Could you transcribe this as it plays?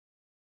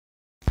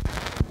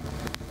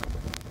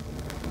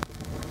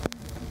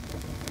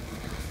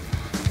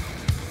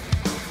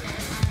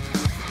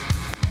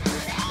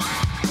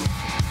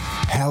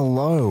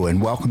Hello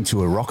and welcome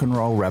to a rock and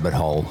roll rabbit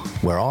hole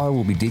where I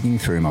will be digging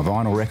through my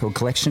vinyl record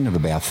collection of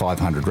about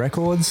 500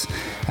 records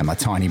and my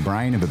tiny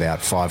brain of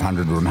about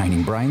 500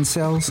 remaining brain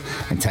cells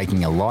and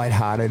taking a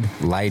light-hearted,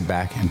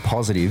 laid-back and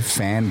positive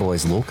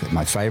fanboys look at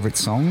my favourite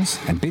songs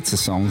and bits of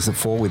songs that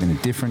fall within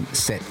a different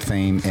set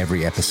theme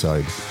every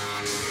episode.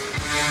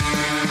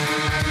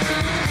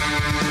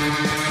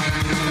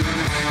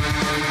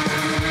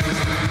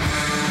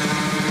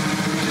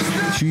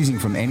 Choosing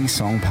from any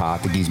song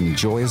part that gives me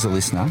joy as a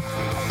listener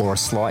or a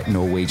slight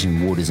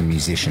Norwegian wood as a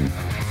musician.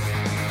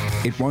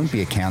 It won't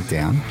be a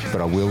countdown,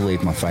 but I will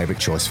leave my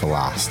favourite choice for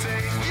last.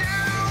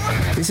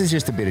 This is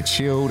just a bit of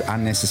chilled,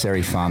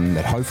 unnecessary fun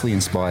that hopefully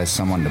inspires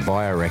someone to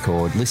buy a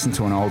record, listen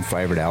to an old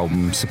favourite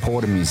album,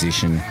 support a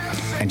musician,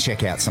 and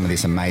check out some of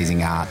this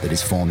amazing art that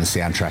has formed the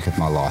soundtrack of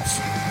my life.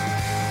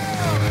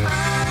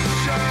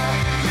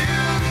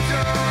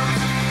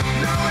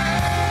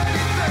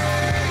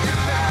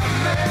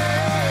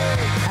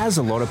 As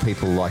a lot of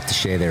people like to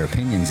share their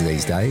opinions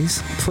these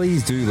days,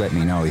 please do let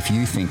me know if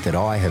you think that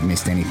I have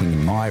missed anything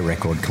in my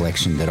record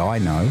collection that I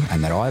know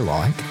and that I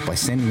like by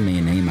sending me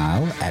an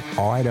email at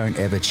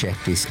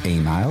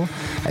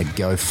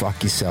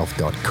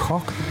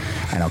idon'tevercheckthisemail@gofuckyourself.cock,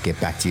 and I'll get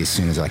back to you as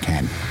soon as I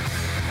can.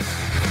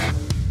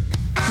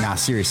 Nah,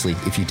 seriously,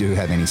 if you do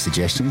have any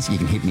suggestions, you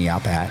can hit me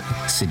up at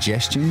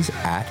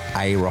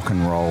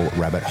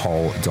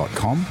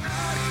suggestions@arockandrollrabbithole.com.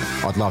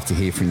 I'd love to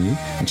hear from you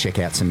and check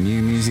out some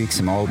new music,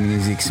 some old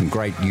music, some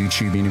great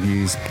YouTube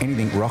interviews,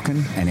 anything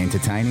rockin' and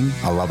entertaining.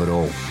 I love it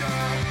all.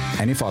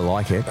 And if I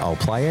like it, I'll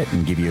play it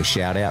and give you a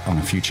shout out on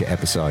a future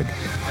episode.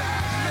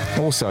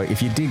 Also,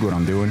 if you dig what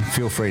I'm doing,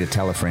 feel free to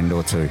tell a friend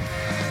or two.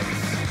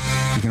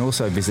 You can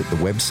also visit the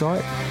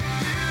website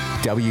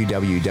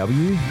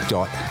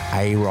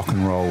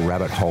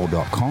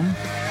www.arockandrollrabbithole.com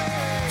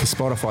for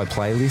Spotify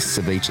playlists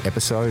of each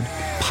episode,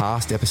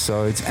 past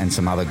episodes, and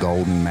some other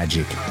golden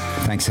magic.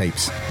 Thanks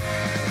heaps.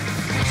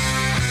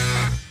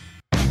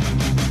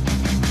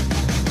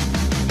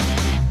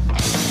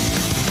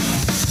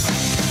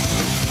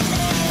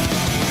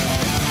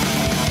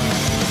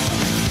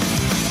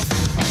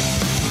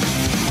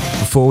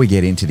 Before we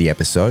get into the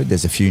episode,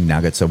 there's a few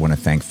nuggets I want to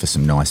thank for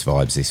some nice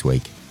vibes this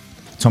week.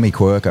 Tommy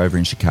Quirk over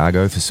in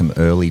Chicago for some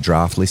early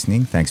draft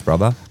listening. Thanks,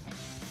 brother.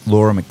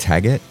 Laura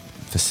McTaggart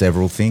for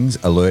several things,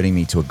 alerting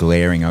me to a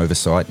glaring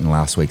oversight in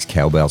last week's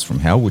Cowbells from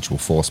Hell, which will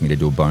force me to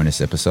do a bonus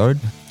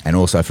episode. And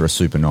also for a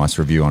super nice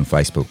review on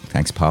Facebook.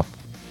 Thanks, pup.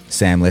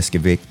 Sam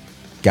Leskovic,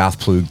 Garth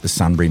Plug, the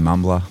Sunbury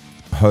Mumbler.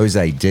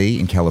 Jose D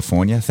in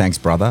California. Thanks,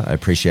 brother. I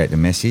appreciate the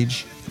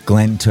message.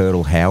 Glenn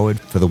Turtle Howard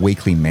for the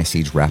weekly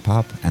message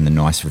wrap-up and the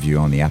nice review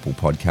on the Apple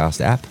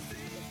Podcast app.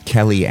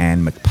 Kelly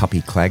Ann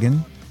McPuppy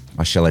Clagan,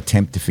 I shall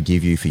attempt to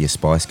forgive you for your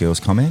Spice Girls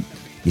comment.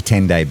 Your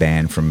 10-day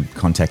ban from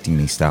contacting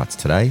me starts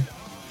today.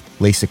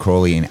 Lisa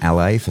Crawley in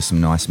LA for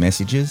some nice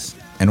messages.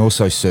 And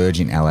also Serge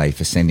in LA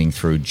for sending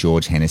through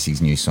George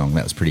Hennessy's new song.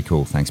 That was pretty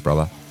cool. Thanks,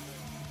 brother.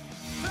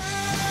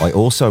 I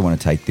also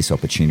want to take this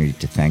opportunity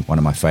to thank one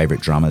of my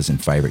favourite drummers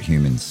and favourite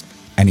humans.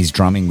 And his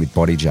drumming with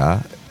Body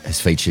Jar has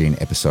featured in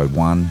episode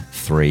 1,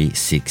 3,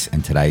 6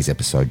 and today's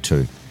episode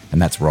 2. And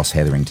that's Ross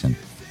Hetherington.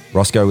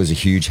 Roscoe was a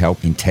huge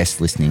help in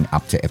test listening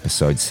up to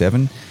episode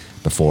 7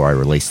 before I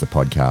released the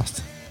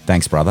podcast.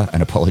 Thanks, brother,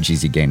 and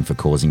apologies again for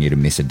causing you to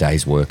miss a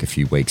day's work a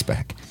few weeks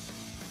back.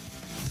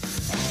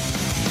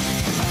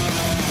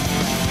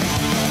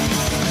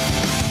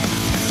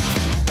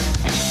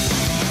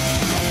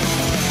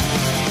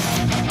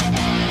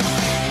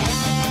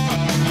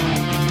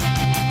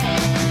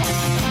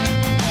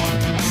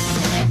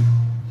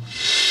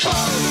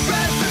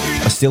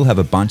 Still have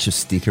a bunch of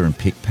sticker and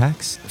pick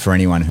packs for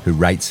anyone who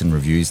rates and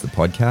reviews the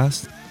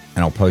podcast,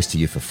 and I'll post to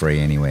you for free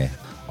anywhere.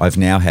 I've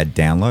now had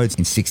downloads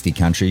in 60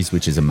 countries,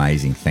 which is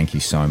amazing. Thank you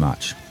so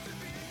much.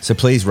 So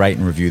please rate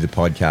and review the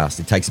podcast.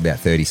 It takes about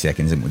 30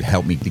 seconds and would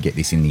help me to get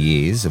this in the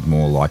ears of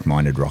more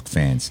like-minded rock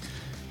fans.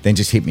 Then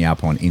just hit me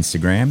up on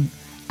Instagram,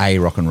 a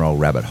Rock and Roll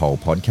Rabbit Hole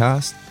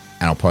Podcast,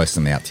 and I'll post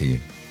them out to you.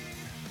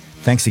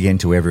 Thanks again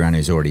to everyone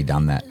who's already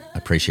done that. I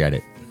appreciate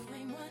it.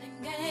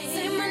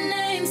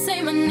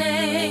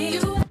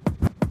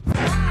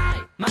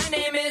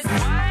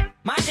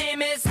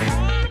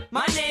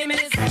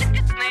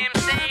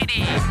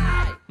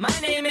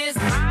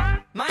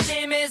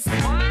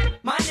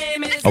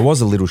 I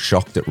was a little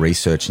shocked at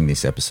researching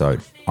this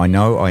episode. I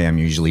know I am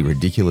usually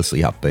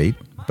ridiculously upbeat,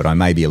 but I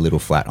may be a little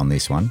flat on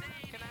this one.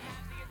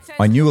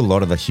 I knew a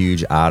lot of the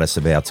huge artists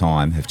of our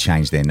time have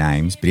changed their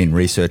names, but in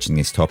researching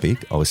this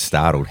topic, I was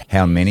startled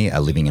how many are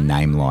living a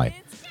name lie.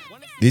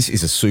 This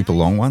is a super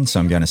long one,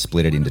 so I'm going to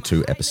split it into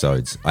 2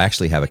 episodes. I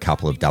actually have a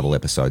couple of double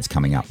episodes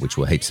coming up, which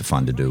were heaps of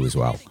fun to do as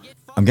well.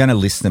 I'm going to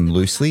list them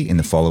loosely in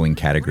the following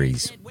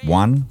categories.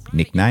 1,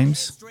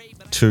 nicknames.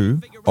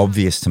 2,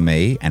 obvious to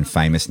me and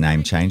famous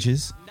name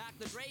changes.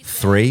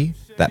 3,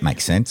 that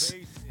makes sense.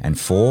 And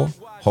 4,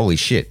 holy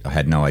shit, I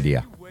had no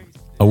idea.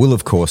 I will,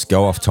 of course,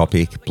 go off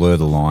topic, blur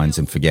the lines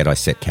and forget I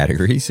set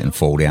categories and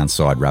fall down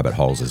side rabbit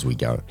holes as we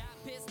go.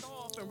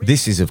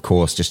 This is, of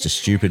course, just a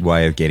stupid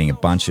way of getting a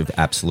bunch of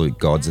absolute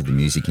gods of the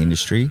music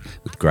industry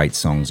with great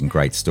songs and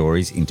great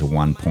stories into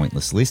one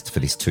pointless list for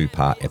this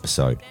 2-part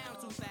episode.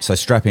 So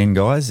strap in,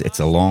 guys.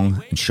 It's a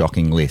long and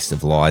shocking list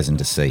of lies and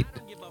deceit.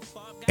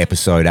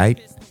 Episode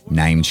 8,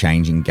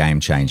 Name-Changing Game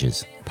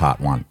Changers, Part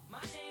 1.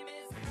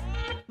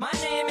 My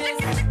name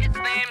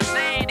is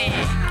Sadie.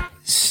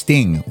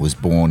 Sting was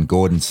born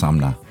Gordon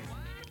Sumner.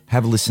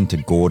 Have a listen to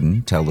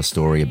Gordon tell the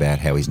story about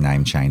how his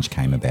name change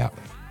came about.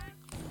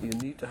 You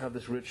need to have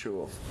this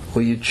ritual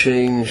where you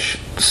change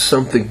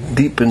something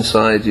deep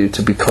inside you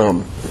to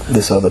become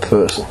this other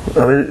person.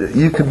 I mean,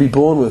 you can be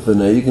born with the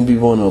name, you can be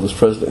born Elvis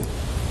Presley,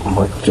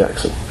 Michael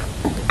Jackson.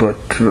 But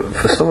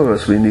for some of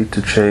us, we need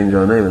to change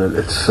our name, and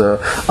it's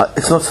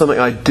not something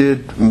I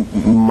did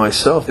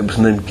myself. It was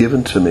a name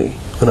given to me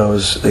when I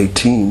was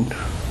 18.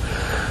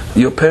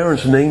 Your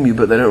parents name you,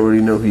 but they don't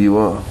really know who you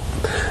are.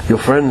 Your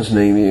friends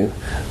name you,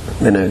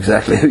 they know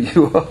exactly who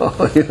you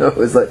are. You know,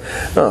 it's like,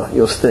 oh,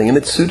 you're Sting, and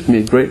it suited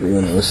me greatly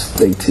when I was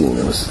 18.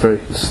 I was very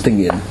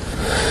Stingian.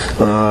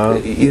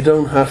 You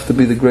don't have to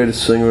be the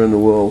greatest singer in the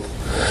world.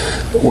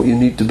 What you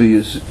need to be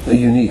is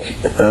unique,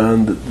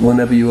 and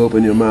whenever you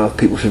open your mouth,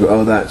 people should go,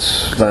 oh,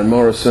 that's Van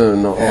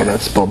Morrison, or oh,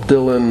 that's Bob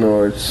Dylan,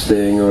 or it's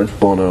Sting, or it's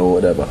Bono, or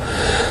whatever.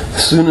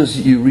 As soon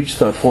as you reach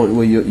that point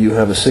where you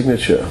have a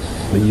signature,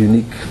 a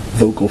unique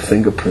vocal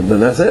fingerprint, then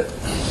that's it.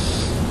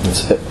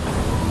 That's it.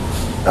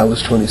 I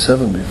was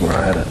 27 before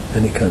I had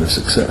any kind of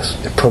success.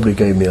 It probably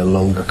gave me a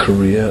longer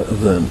career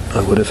than I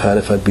would have had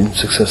if I'd been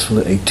successful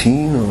at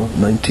 18 or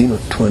 19 or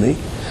 20.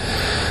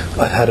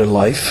 I'd had a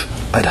life.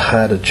 I'd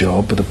had a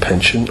job with a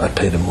pension. I'd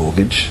paid a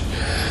mortgage.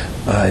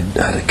 I'd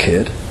had a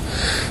kid.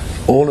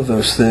 All of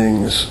those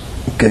things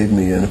gave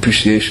me an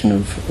appreciation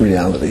of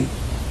reality.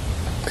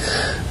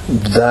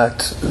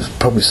 That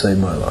probably saved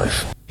my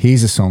life.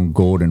 Here's a song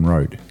Gordon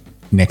wrote,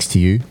 Next to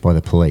You by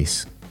The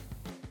Police.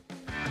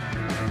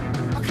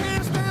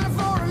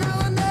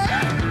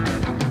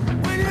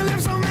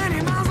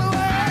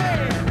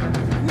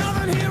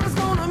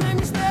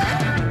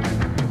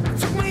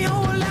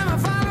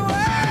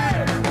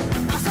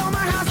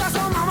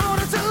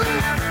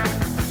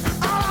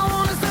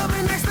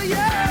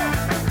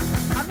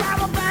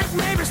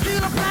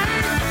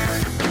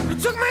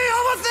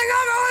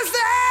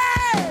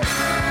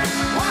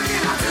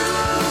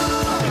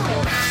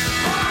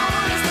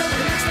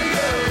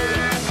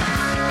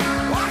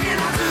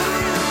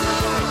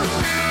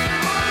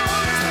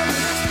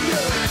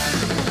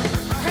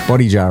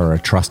 Body Jar are a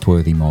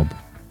trustworthy mob,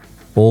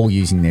 all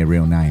using their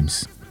real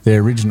names. Their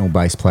original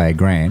bass player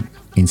Grant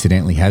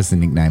incidentally has the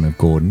nickname of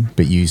Gordon,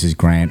 but uses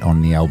Grant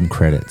on the album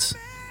credits.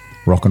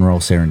 Rock and roll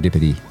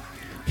serendipity.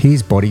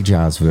 Here's Body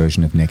Jar's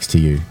version of Next to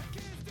You.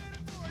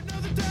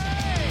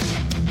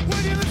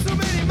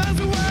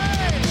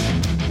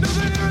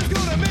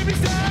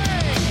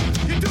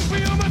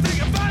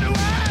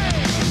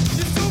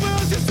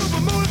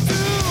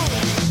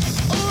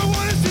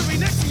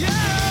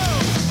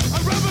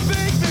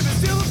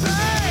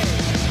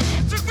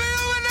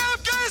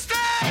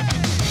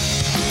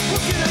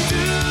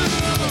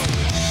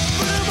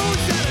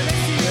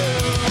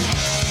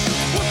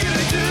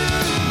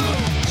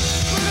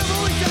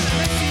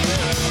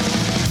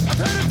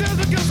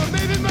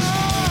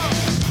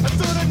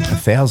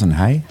 $1,000,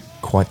 hey?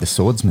 Quite the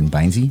swordsman,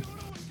 Bainesy.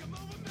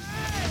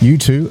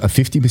 U2 are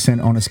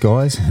 50% honest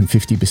guys and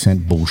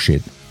 50%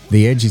 bullshit.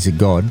 The Edge is a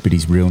god, but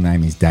his real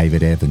name is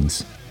David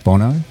Evans.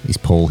 Bono is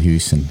Paul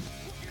Hewson.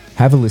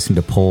 Have a listen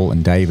to Paul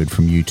and David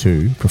from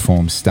U2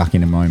 perform Stuck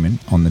in a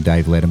Moment on The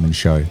Dave Letterman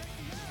Show.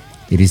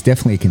 It is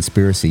definitely a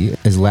conspiracy,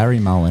 as Larry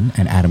Mullen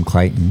and Adam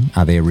Clayton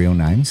are their real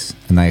names,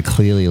 and they are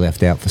clearly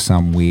left out for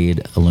some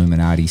weird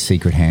Illuminati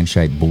secret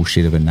handshake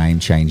bullshit of a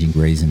name-changing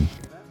reason.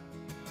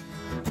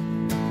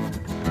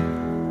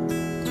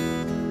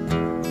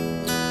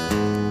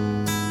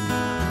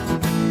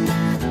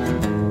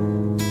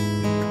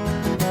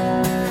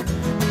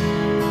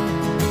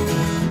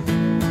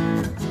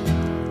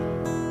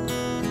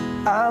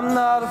 I'm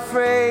not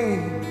afraid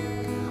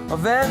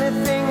of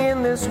anything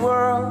in this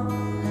world.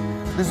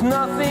 There's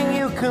nothing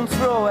you can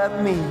throw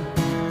at me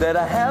that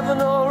I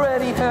haven't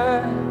already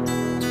heard.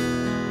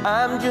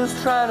 I'm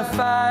just trying to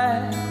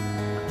find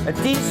a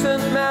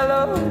decent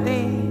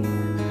melody,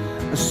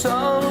 a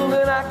song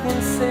that I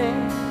can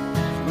sing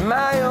in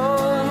my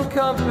own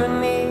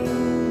company.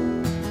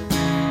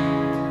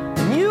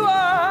 And you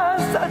are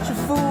such a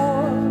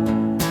fool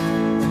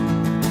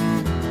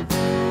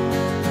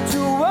to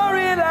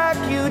worry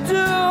like you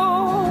do.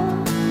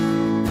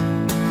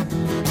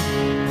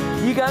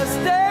 You gotta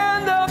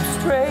stand up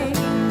straight,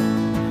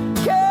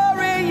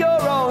 carry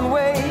your own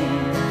weight.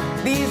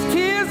 These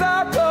tears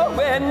are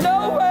going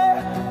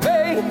nowhere,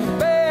 baby.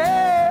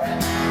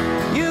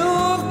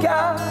 You've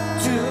got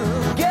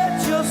to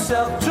get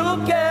yourself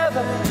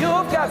together.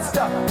 You've got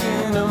stuck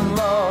in a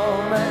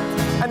moment,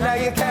 and now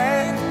you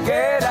can't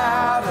get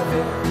out of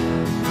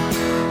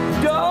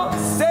it. Don't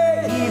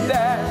say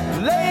that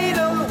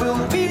later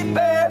will be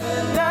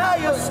better. Now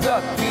you're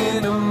stuck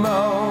in a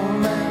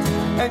moment,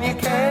 and you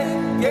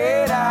can't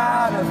get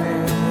out of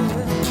it.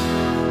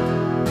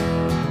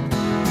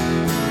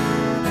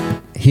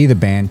 Hear the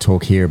band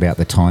talk here about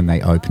the time they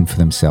opened for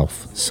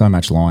themselves. So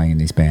much lying in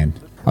this band.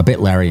 I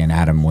bet Larry and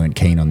Adam weren't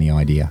keen on the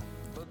idea.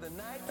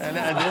 And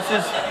this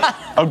is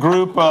a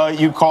group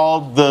you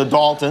called the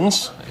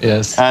Daltons.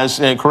 Yes. As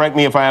correct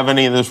me if I have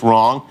any of this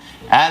wrong.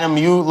 Adam,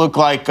 you look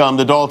like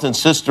the Dalton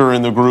sister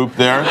in the group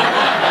there.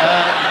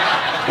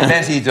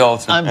 Betty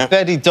Dalton. I'm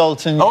Betty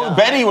Dalton. Oh, yeah.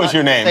 Betty was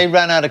your name. They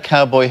ran out of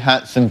cowboy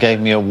hats and gave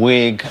me a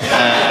wig. And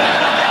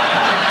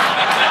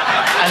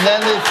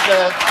then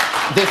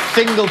this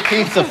single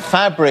piece of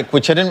fabric,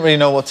 which I didn't really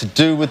know what to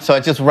do with, so I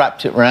just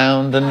wrapped it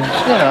round and,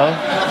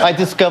 I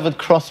discovered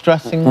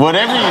cross-dressing.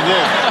 Whatever you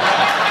did.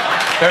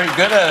 Very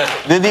good at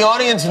it. Did the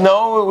audience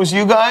know it was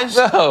you guys?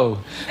 No.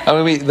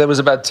 I mean, there was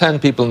about 10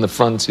 people in the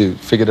front who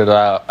figured it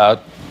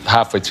out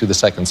halfway through the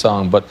second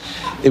song, but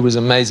it was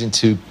amazing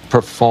to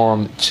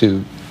perform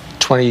to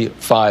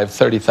 25,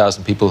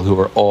 30,000 people who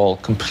were all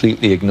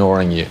completely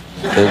ignoring you.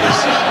 It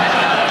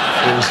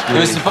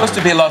was supposed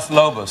to be Los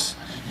Lobos,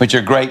 which are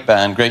a great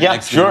band, great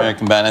Mexican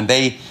American band, and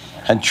they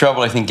had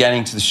trouble, I think,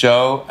 getting to the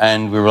show,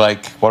 and we were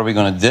like, what are we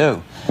going to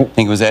do? I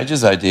think it was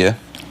Edge's idea.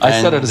 I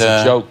said it as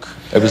a joke.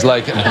 It was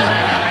like,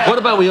 what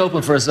about we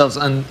open for ourselves?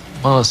 And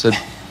Mona said,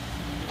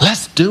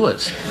 let's do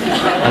it.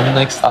 And the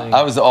next thing...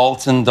 I was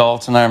Dalton,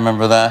 I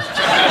remember that.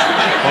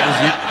 What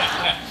was you?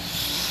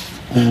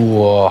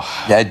 Whoa.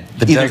 Yeah,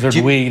 the desert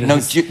weed. No,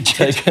 Duke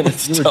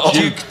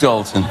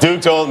Dalton.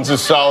 Duke Dalton's a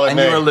solid name.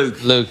 And you were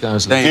Luke. Luke, I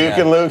was Duke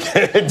and Luke.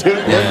 Duke,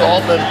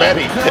 Dalton, and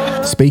Betty.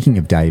 Speaking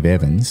of Dave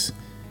Evans,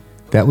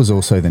 that was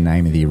also the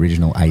name of the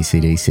original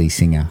AC/DC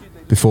singer,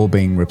 before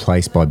being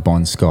replaced by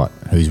Bon Scott,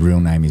 whose real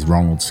name is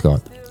Ronald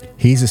Scott.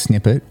 Here's a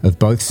snippet of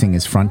both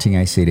singers fronting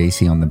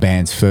AC/DC on the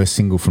band's first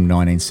single from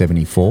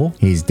 1974.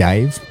 Here's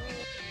Dave.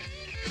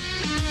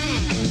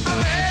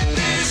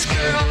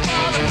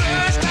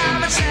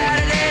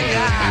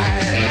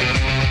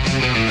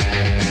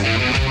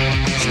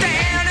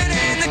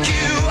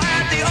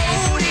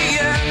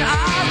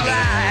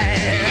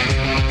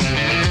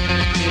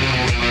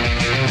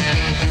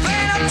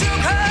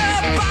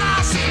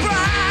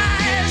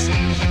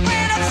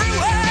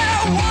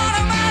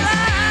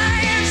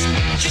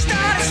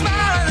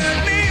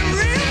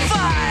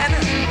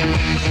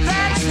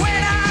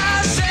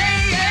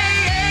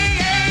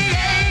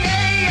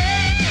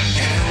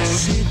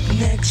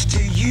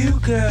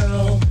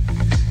 Girl,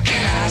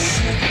 can I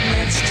sit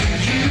next to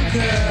you,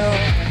 girl?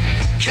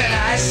 Can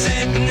I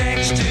sit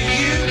next to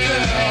you,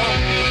 girl?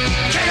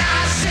 Can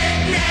I sit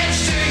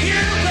next to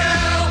you,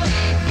 girl?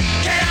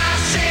 Can I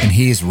sit? And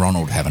here's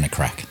Ronald having a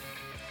crack.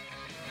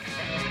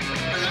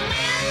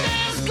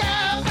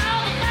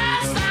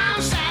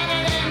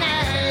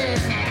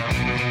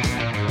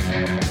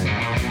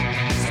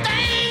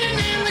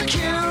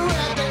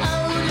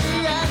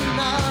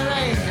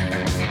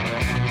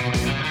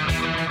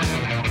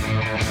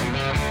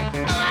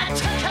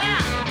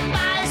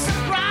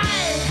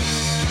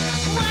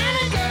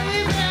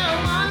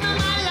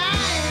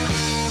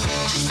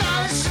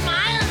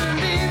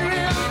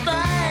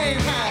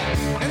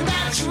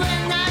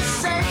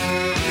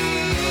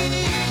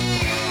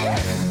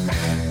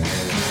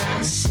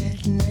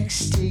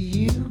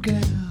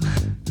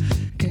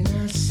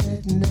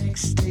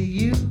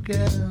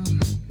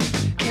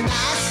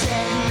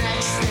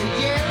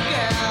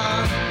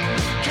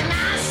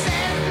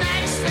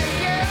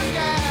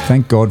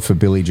 Thank God for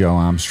Billy Joe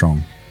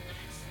Armstrong.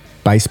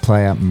 Bass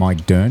player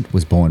Mike Dirnt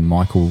was born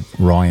Michael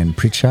Ryan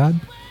Pritchard.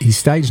 His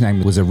stage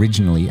name was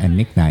originally a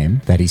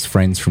nickname that his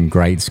friends from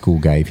grade school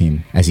gave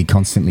him, as he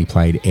constantly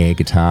played air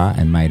guitar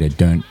and made a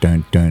dirnt,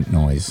 dirnt, dirnt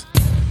noise.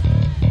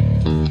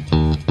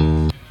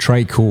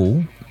 Trey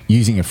Cool,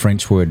 using a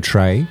French word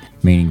trey,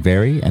 meaning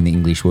very, and the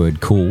English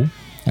word cool,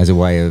 as a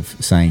way of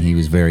saying he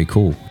was very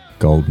cool,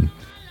 golden.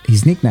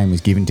 His nickname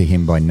was given to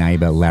him by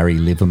neighbour Larry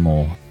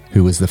Livermore,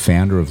 who was the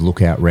founder of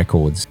Lookout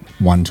Records,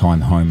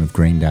 one-time home of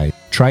Green Day.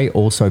 Trey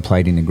also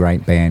played in a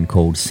great band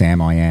called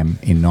Sam I Am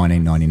in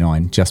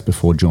 1999, just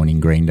before joining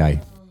Green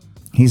Day.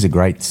 Here's a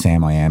great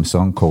Sam I Am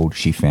song called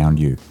She Found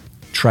You.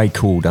 Trey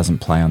Cool doesn't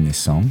play on this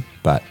song,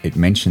 but it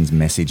mentions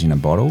Message in a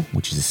Bottle,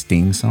 which is a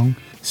Sting song,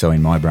 so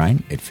in my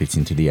brain, it fits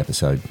into the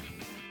episode.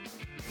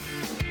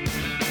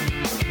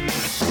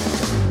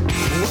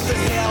 What the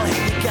hell have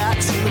you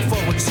got to look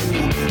forward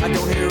to? I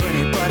don't hear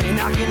anybody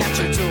knocking at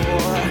your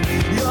door.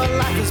 Your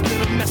life has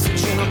been a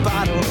message in a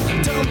bottle,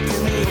 dumped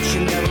in the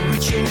ocean, never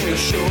reaching any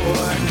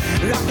shore.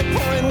 At the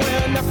point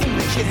where nothing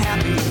makes you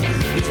happy,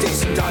 these days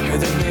seem darker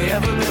than they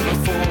ever been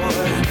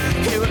before.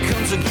 Here it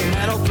comes again,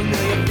 that old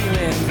familiar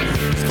feeling.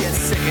 Get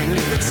sick and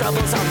leave the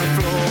troubles on the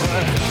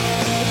floor.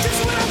 Just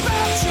when I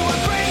thought you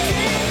were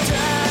breaking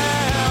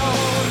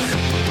down,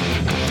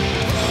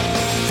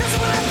 just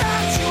when I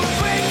thought you were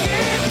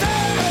breaking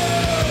down,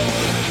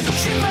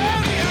 she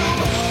found you.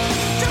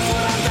 Just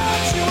when I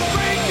thought you were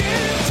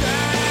breaking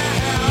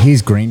down.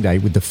 Here's Green Day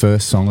with the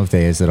first song of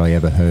theirs that I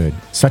ever heard.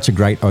 Such a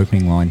great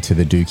opening line to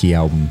the Dookie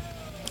album.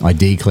 I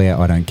declare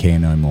I don't care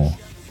no more.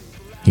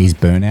 Here's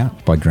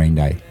Burnout by Green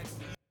Day.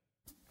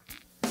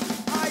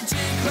 I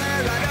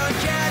declare I don't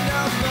care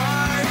no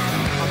more.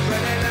 I'm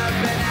running up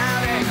and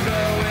out and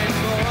growing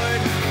more.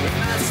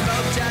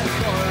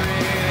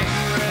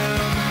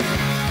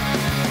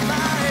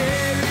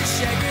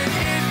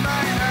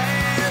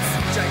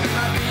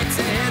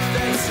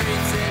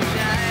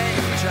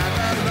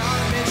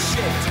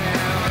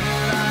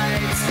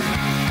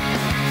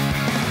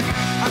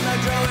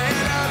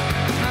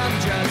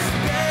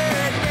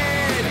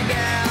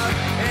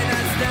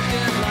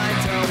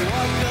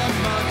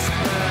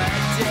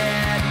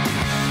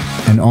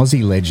 An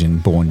Aussie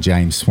legend born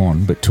James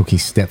Swan but took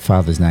his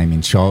stepfather's name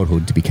in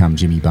childhood to become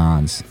Jimmy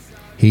Barnes.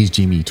 Here's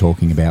Jimmy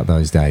talking about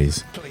those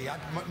days.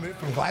 Moved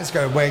from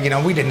Glasgow where,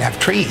 we didn't have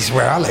trees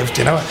where I lived,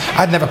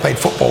 I'd never played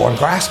football on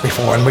grass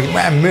before,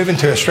 and moving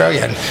to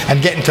Australia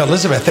and getting to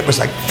Elizabeth, it was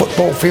like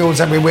football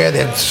fields everywhere.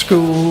 They had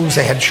schools,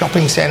 they had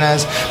shopping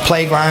centres,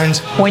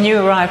 playgrounds. When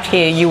you arrived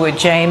here, you were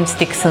James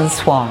Dixon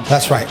Swan.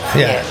 That's right,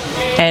 yeah.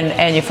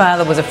 And your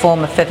father was a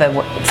former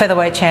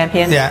featherweight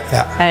champion.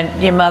 Yeah.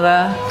 And your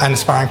mother? And a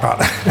sparring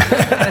partner.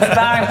 And a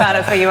sparring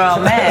partner for your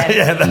old man.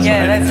 Yeah,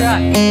 that's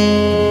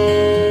right.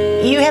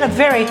 You had a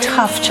very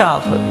tough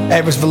childhood.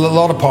 It was a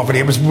lot of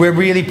poverty. We're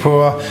really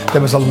poor. There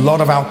was a lot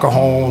of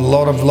alcohol, a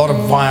lot of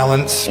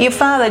violence. Your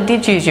father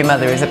did use your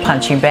mother as a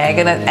punching bag,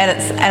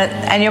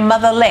 and your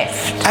mother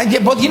left.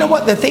 Well, you know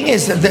what? The thing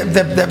is,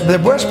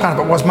 the worst part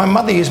of it was my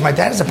mother used my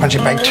dad as a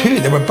punching bag too.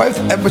 They were both.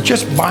 It was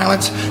just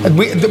violence.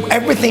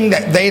 Everything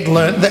that they'd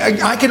learned.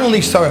 I can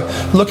only sort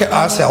of look at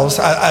ourselves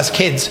as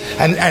kids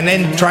and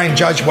then try and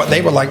judge what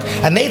they were like.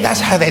 And that's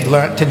how they'd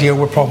learned to deal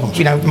with problems.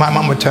 My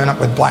mum would turn up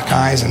with black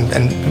eyes and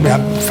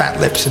fat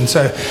lips, and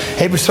so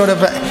it was sort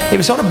of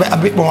a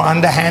bit more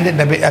underhanded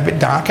and a bit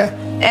darker.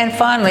 And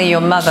finally, your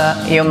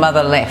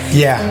mother left.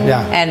 Yeah.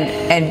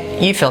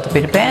 And you felt a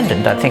bit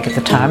abandoned, I think, at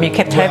the time. You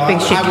kept hoping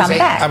she'd come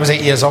back. I was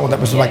 8 years old. That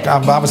was like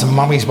I was a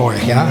mummy's boy,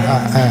 And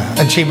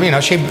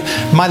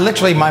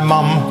my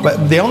mum.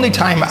 But the only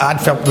time I'd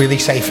felt really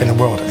safe in the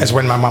world is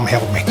when my mum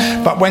held me.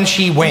 But when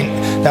she went,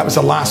 that was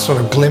the last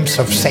sort of glimpse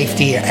of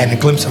safety and a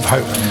glimpse of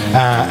hope.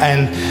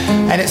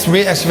 And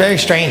it's very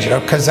strange,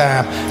 because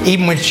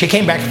even when she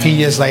came back a few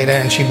years later,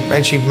 and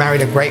she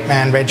married a great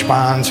man, Reg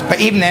Barnes.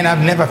 But even then,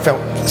 I've never felt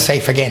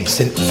safe again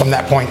from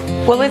that point.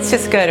 Well, let's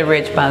just go to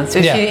Reg Barnes.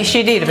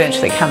 She did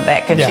eventually come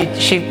back, and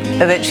she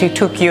eventually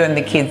took you and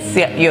the kids,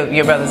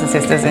 your brothers and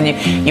sisters, and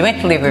you went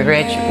to live with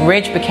Reg.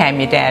 Reg became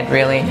your dad,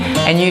 really,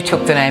 and you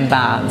took the name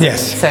Barnes.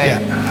 Yes. So,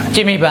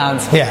 Jimmy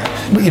Barnes. Yeah.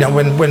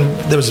 When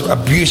there was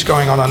abuse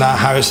going on in our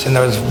house and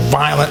there was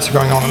violence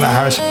going on in our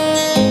house,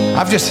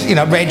 I've just,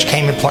 Reg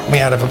came and plucked me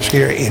out of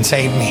obscurity and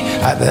saved me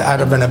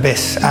out of an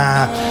abyss.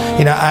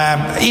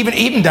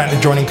 Even down to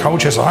joining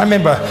Cold Chisel. I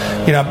remember,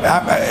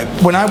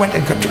 when I went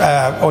to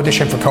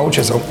audition for Cold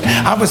Chisel,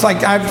 I was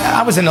like,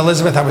 I was in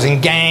Elizabeth, I was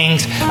in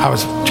gangs, I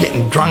was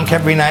getting drunk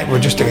every night, we were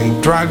just doing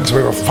drugs,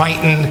 we were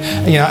fighting,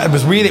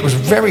 it was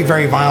very,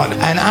 very violent.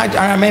 And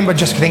I remember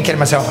just thinking to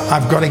myself,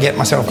 I've got to get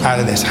myself out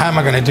of this. How am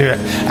I going to do it?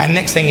 And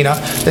next thing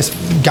this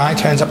guy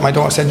turns up my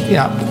door and said,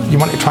 you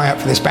want to try out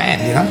for this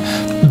band,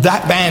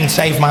 That band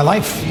saved my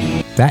life.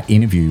 That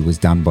interview was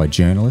done by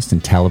journalist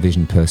and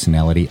television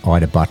personality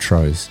Ida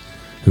Buttrose,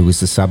 who was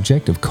the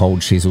subject of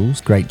Cold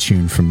Chisel's great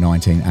tune from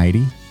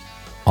 1980,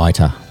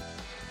 Ita.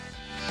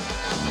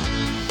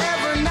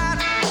 Every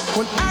night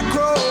when I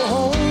grow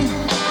home,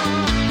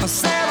 I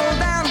settle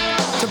down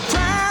to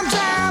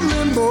primetime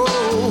limbo,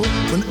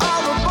 when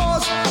all the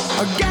boys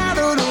are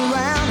gathered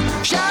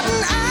around,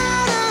 shouting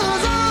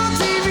idols on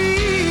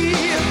TV.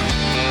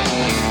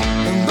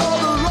 And though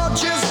the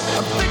roaches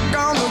are thick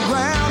on the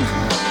ground,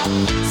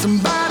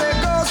 somebody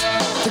goes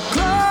to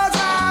close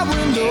our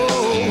window,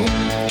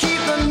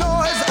 keep the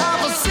noise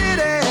of a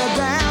city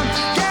down,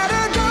 get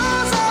a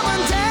dose of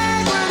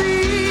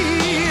integrity.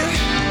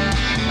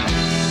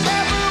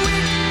 Every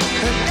week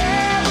and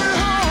every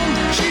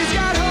home, she's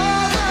got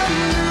hope and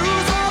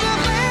news for the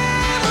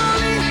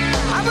family.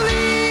 I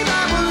believe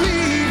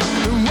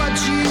in what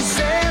she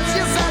says,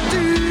 yes I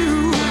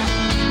do.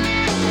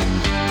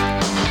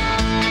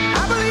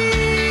 I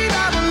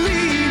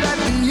believe at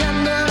the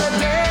end of the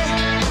day,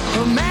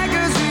 a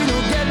magazine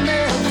will get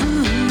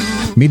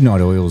me through.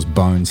 Midnight Oil's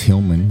Bones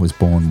Hillman was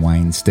born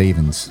Wayne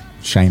Stevens.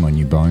 Shame on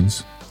you,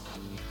 Bones.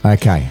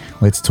 Okay,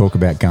 let's talk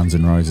about Guns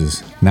N'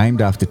 Roses.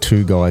 Named after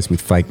two guys with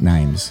fake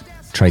names,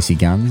 Tracy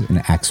Guns and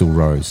Axl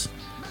Rose.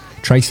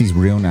 Tracy's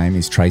real name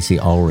is Tracy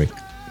Ulrich.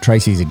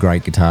 Tracy's a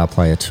great guitar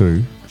player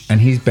too,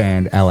 and his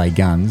band LA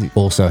Guns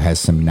also has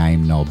some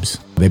name knobs.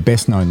 Their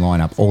best known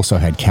lineup also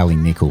had Callie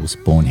Nichols,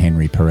 born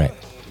Henry Perrette.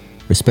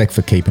 Respect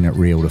for keeping it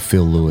real to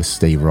Phil Lewis,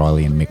 Steve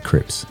Riley and Mick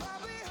Cripps.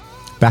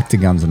 Back to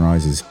Guns N'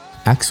 Roses.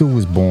 Axl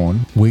was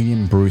born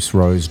William Bruce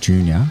Rose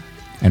Jr.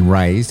 and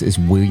raised as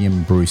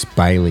William Bruce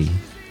Bailey.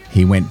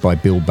 He went by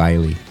Bill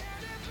Bailey.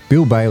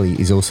 Bill Bailey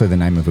is also the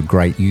name of a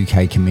great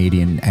UK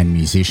comedian and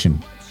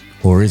musician.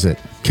 Or is it?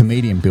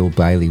 Comedian Bill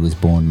Bailey was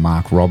born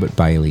Mark Robert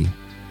Bailey.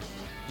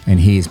 And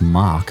here's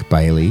Mark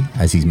Bailey,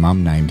 as his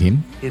mum named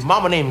him. His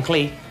mama named him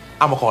Clay.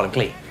 I'm going to call him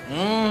Clay.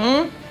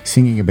 Mm-hmm.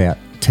 Singing about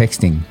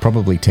texting,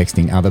 probably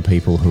texting other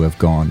people who have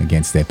gone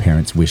against their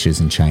parents' wishes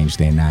and changed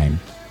their name.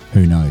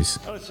 Who knows?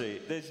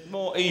 Honestly, there's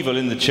more evil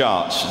in the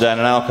charts than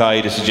an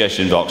Al-Qaeda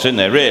suggestion box, isn't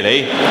there,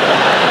 really?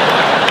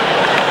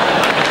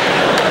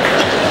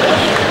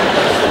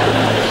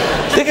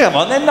 Come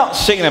on, they're not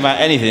singing about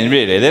anything,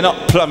 really. They're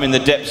not plumbing the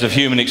depths of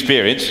human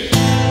experience.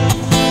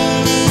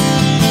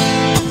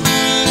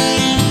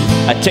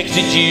 I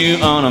texted you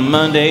on a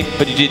Monday,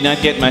 but you did not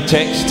get my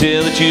text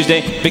till the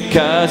Tuesday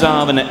because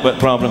of a network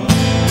problem.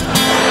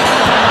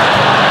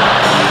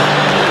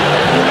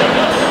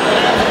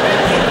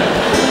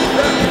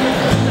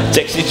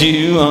 texted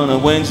you on a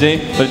Wednesday,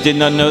 but I did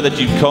not know that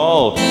you'd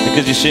call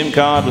because your SIM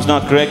card was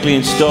not correctly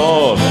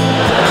installed.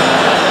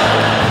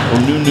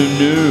 Oh, no.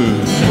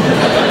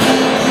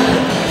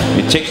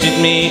 You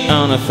texted me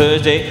on a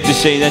Thursday to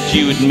say that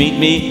you would meet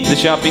me at the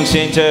shopping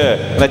centre.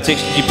 And I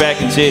texted you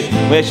back and said,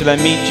 where shall I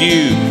meet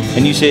you?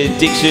 And you said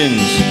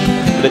Dixon's,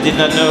 but I did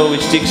not know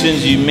which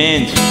Dixon's you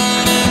meant.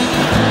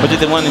 Was it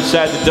the one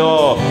inside the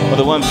door or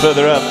the one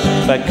further up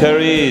by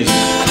Curry's?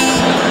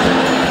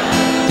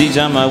 These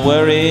are my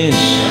worries.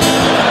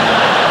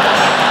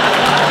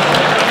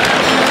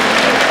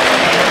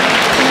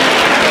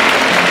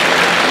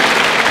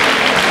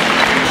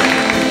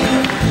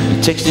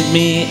 Texted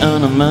me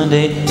on a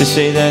Monday to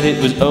say that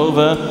it was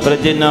over, but I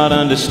did not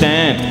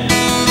understand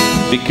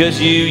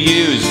because you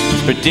used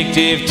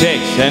predictive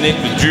text and it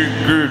was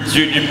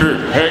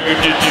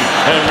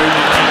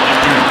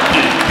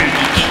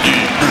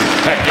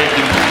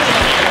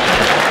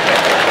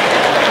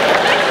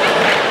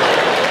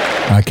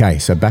Okay,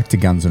 so back to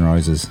Guns N'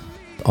 Roses.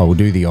 I will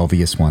do the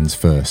obvious ones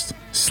first.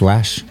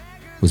 Slash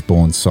was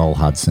born Sol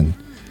Hudson.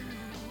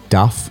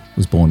 Duff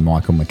was born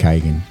Michael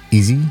McKagan.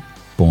 Izzy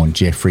born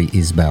Jeffrey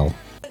Isbell.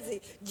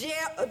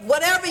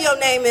 Whatever your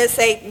name is,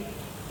 Satan,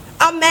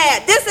 I'm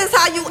mad. This is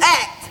how you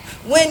act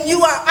when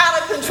you are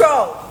out of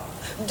control.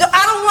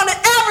 I don't want to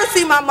ever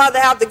see my mother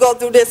have to go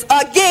through this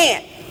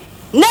again.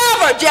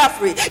 Never,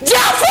 Jeffrey. Jeffrey,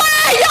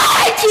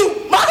 I hate you,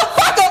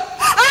 motherfucker.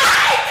 I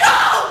hate you.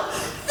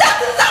 This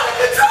is out of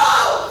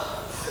control.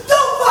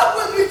 Don't fuck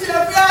with me,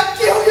 Jeffrey. I'll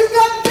kill you.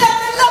 God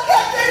damn it. Look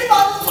at me,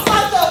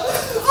 motherfucker.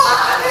 I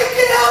can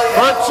kill you.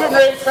 What's your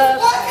name, man?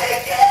 I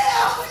can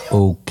kill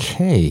you.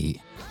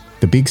 Okay.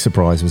 The big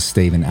surprise was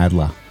Steven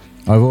Adler.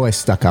 I've always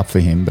stuck up for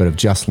him, but have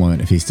just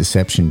learnt of his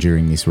deception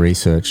during this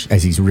research,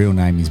 as his real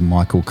name is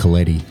Michael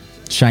Coletti.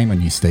 Shame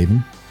on you,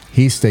 Steven.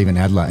 Here's Steven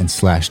Adler and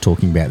Slash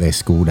talking about their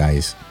school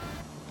days.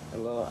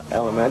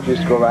 Elementary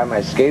school, ride my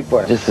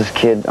skateboard. Just this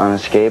kid on a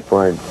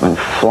skateboard went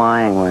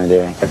flying one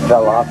day. It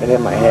fell off and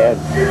hit my head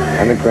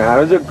on the ground.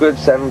 It was a good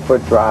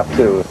 7-foot drop,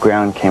 too. The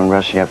ground came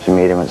rushing up to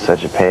meet him at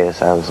such a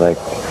pace. I was like,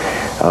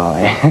 oh,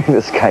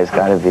 this guy's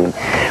got to be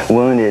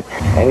wounded.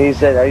 And he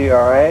said, are you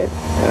all right?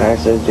 And I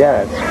said,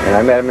 yeah. And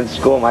I met him in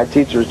school. My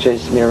teacher was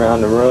chasing me around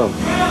the room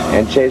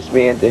and chased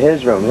me into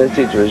his room. His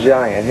teacher was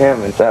yelling at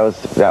him. And that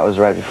was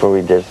right before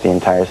we ditched the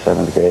entire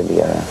 7th grade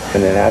together.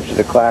 And then after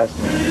the class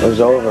was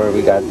over,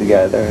 we got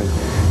together and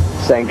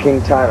sang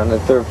King Tut on the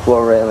 3rd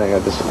floor railing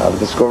of the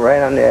school,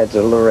 right on the edge of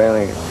the little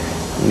railing.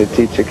 And the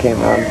teacher came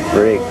out and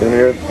freaked. And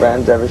we were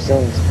friends ever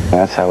since.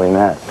 That's how we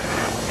met.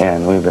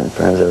 And we've been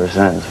friends ever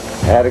since.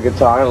 I had a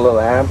guitar and a little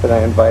amp, and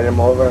I invited him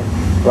over,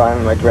 brought him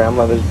in my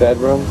grandmother's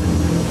bedroom,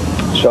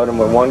 showed him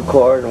with 1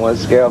 chord and 1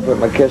 scale, put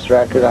my Kiss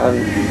record on,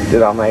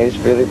 did all my Ace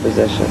Frehley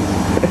positions.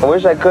 I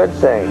wish I could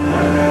sing.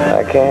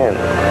 I can't.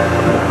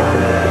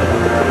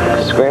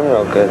 Scream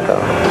real good,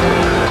 though.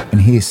 And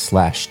here's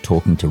Slash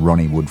talking to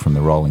Ronnie Wood from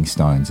the Rolling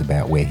Stones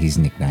about where his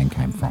nickname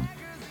came from.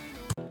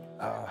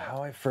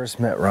 First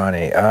met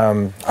Ronnie.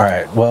 All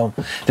right, well,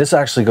 this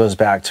actually goes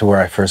back to where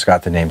I first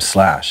got the name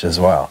Slash as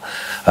well.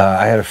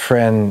 I had a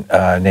friend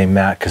named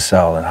Matt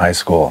Cassell in high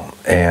school,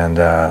 and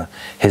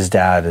his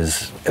dad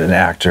is an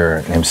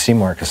actor named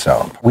Seymour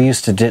Cassell. We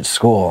used to ditch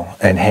school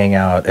and hang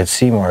out at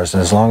Seymour's,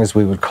 and as long as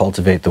we would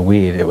cultivate the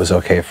weed, it was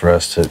okay for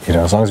us to,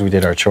 as long as we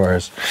did our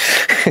chores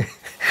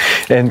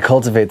and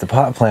cultivate the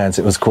pot plants,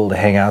 it was cool to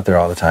hang out there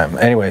all the time.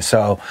 Anyway,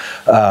 so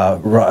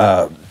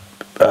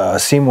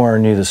Seymour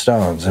knew the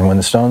Stones, and when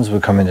the Stones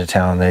would come into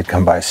town, they'd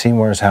come by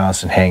Seymour's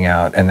house and hang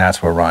out, and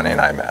that's where Ronnie and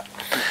I met.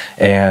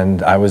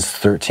 And I was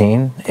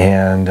 13,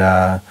 and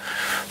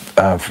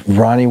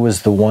Ronnie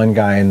was the one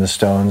guy in the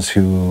Stones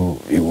who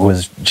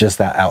was just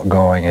that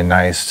outgoing and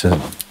nice to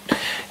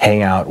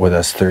hang out with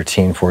us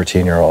 13,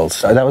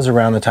 14-year-olds. That was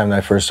around the time that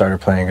I first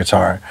started playing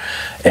guitar,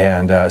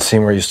 and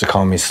Seymour used to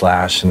call me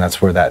Slash, and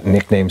that's where that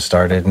nickname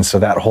started, and so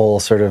that whole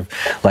sort of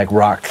like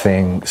rock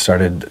thing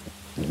started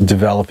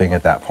developing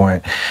at that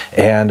point.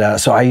 And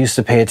so I used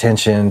to pay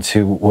attention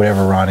to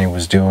whatever Ronnie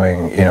was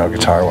doing,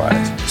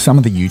 guitar-wise. Some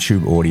of the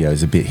YouTube audio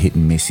is a bit hit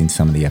and miss in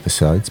some of the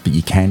episodes, but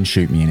you can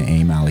shoot me an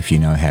email if you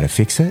know how to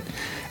fix it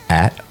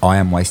at I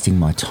am wasting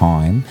my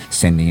time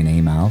sending an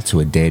email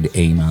to a dead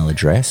email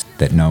address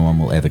that no one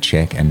will ever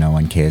check and no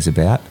one cares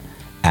about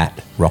at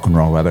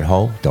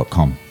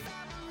rockandrollrabbithole.com.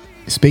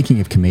 Speaking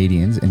of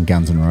comedians and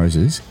Guns N'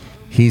 Roses,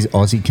 here's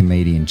Aussie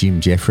comedian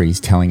Jim Jeffries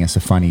telling us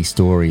a funny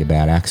story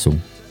about Axl.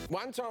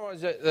 One time I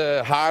was at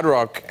the Hard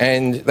Rock,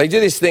 and they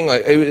did this thing,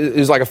 like it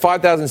was like a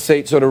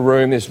 5,000-seat sort of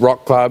room, this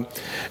rock club,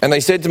 and they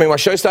said to me, my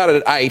show started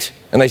at 8,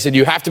 and they said,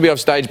 you have to be off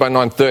stage by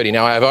 9:30.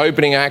 Now, I have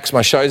opening acts,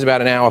 my show's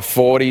about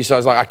 1:40, so I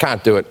was like, I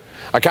can't do it.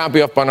 I can't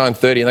be off by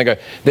 9:30. And they go,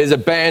 there's a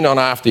band on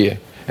after you.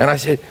 And I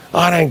said,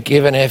 I don't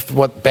give an F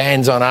what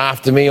band's on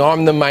after me.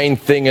 I'm the main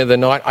thing of the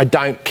night. I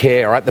don't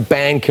care, right? The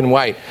band can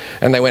wait.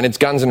 And they went, it's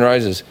Guns N'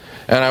 Roses.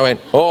 And I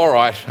went, all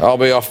right, I'll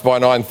be off by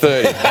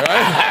 9:30,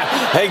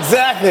 right?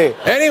 Exactly.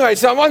 Anyway,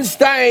 so I'm on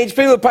stage.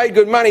 People have paid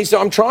good money, so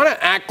I'm trying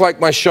to act like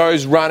my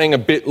show's running a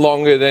bit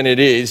longer than it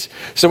is.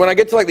 So when I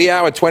get to like the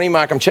hour 20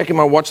 mark, I'm checking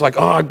my watch like,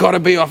 oh, I gotta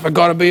be off.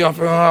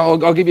 Oh,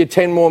 I'll give you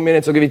 10 more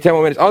minutes. I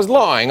was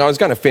lying. I was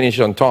going to finish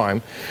on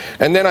time.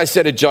 And then I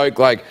said a joke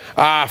like,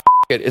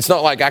 it's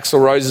not like Axl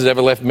Rose has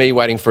ever left me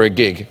waiting for a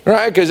gig,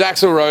 right? Because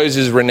Axl Rose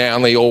is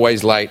renownedly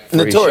always late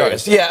for his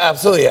Notorious. shows. Yeah,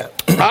 absolutely, yeah.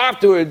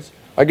 Afterwards,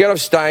 I get off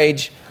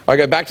stage. I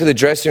go back to the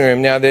dressing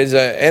room. Now, there's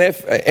an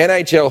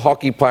NHL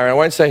hockey player. I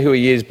won't say who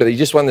he is, but he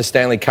just won the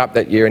Stanley Cup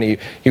that year, and he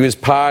was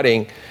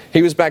partying.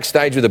 He was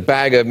backstage with a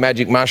bag of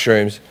magic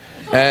mushrooms,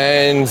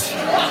 and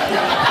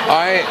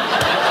I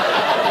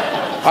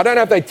don't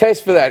know if they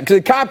test for that, because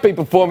it can't be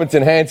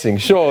performance-enhancing,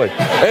 surely.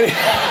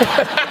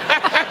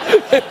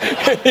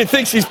 He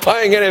thinks he's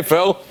playing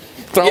NFL.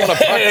 He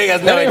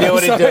has no idea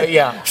what he's doing,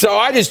 yeah. So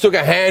I just took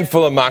a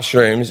handful of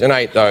mushrooms and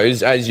ate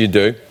those, as you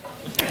do.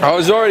 I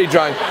was already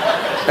drunk.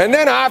 And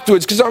then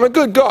afterwards, because I'm a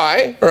good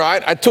guy,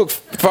 right, I took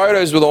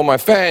photos with all my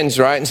fans,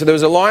 right? And so there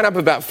was a lineup of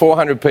about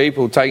 400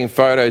 people taking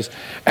photos.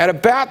 At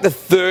about the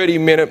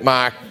 30-minute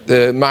mark,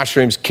 the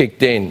mushrooms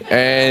kicked in.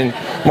 And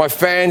my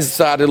fans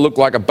started to look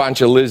like a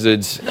bunch of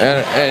lizards.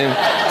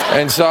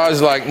 And so I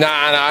was like,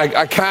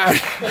 I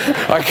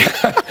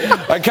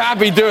can't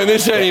be doing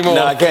this anymore.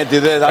 No, I can't do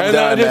this. I'm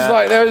done,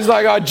 there was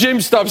like, Jim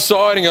stopped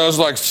signing. I was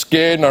like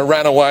scared and I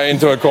ran away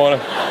into a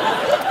corner.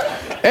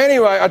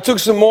 Anyway, I took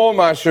some more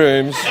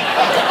mushrooms.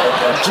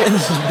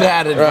 This is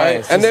bad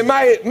advice. Right? And there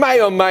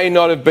may or may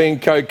not have been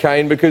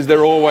cocaine, because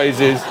there always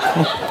is.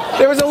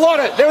 There was a lot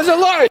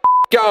of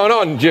going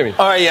on, Jimmy.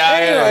 Oh yeah,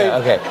 anyway,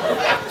 okay.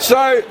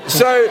 So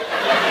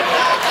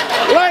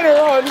later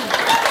on,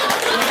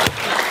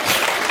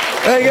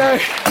 there you go.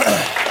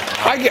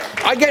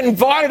 I get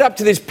invited up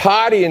to this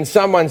party in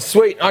someone's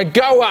suite. I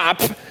go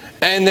up,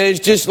 and there's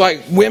just like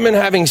women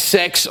having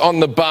sex on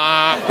the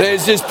bar.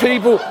 There's just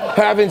people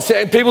having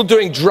sex, people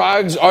doing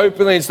drugs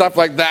openly and stuff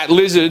like that.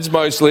 Lizards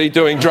mostly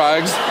doing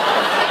drugs.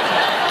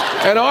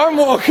 And I'm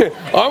walking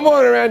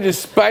around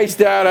just spaced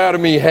out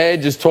of my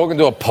head, just talking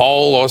to a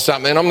pole or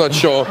something. I'm not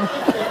sure.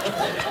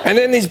 And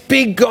then this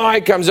big guy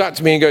comes up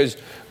to me and goes,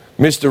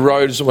 "Mr.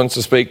 Rhodes wants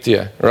to speak to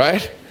you,"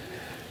 right?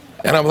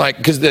 And I'm like,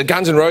 because the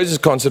Guns N' Roses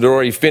concert had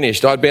already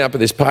finished. I'd been up at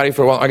this party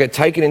for a while. I get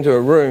taken into a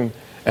room,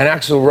 and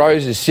Axl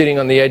Rose is sitting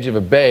on the edge of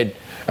a bed,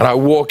 and I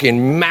walk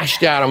in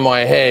mashed out of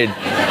my head.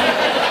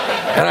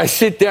 And I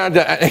sit down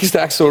next to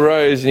Axl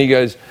Rose, and he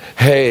goes,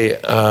 "Hey,"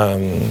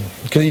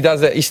 because he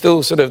does that, he's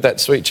still sort of that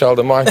sweet child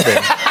of mine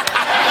thing.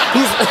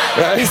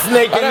 He's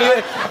snaking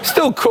you.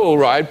 Still cool,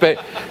 right? But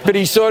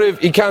he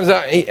comes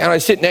up, and I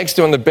sit next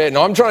to him on the bed, and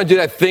I'm trying to do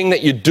that thing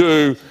that you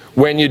do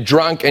when you're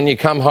drunk and you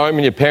come home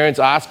and your parents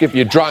ask if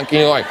you're drunk, and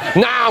you're like,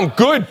 "Nah, I'm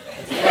good.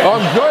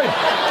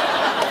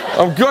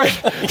 I'm good."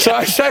 So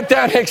I sat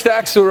down next to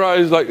Axl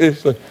Rose like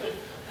this,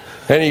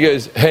 and he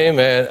goes, "Hey,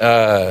 man,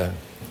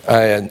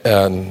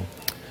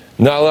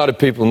 not a lot of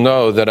people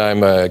know that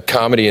I'm a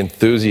comedy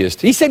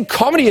enthusiast." He said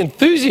comedy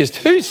enthusiast?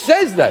 Who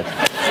says that?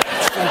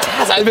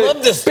 Fantastic. I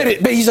love this.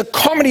 But he's a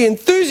comedy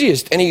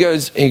enthusiast. And he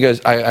goes,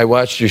 I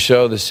watched your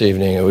show this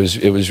evening. It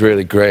was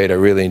really great. I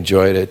really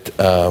enjoyed it.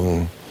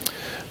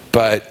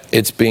 But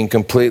it's been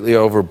completely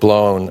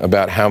overblown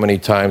about how many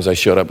times I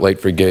showed up late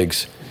for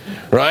gigs.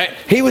 Right?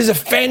 He was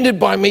offended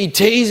by me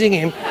teasing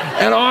him.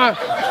 And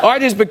I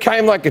just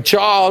became like a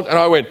child, and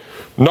I went,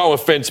 "No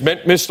offense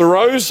meant, Mr.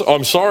 Rose.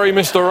 I'm sorry,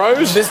 Mr.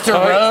 Rose." Mr.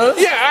 Rose?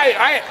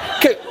 Yeah,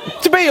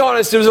 to be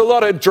honest, there was a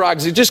lot of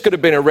drugs. It just could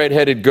have been a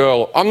red-headed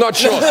girl. I'm not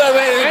sure.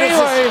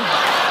 Anyway,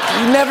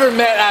 you never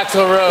met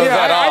Axl Rose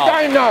at all.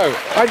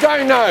 I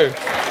don't know.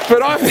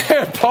 But I'm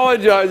there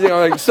apologising.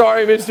 I'm like,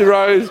 "Sorry, Mr.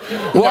 Rose.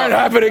 Won't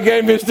happen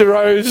again, Mr.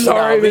 Rose.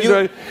 Sorry, Mr.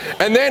 Rose."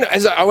 And then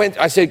as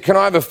I said, "Can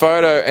I have a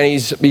photo?" And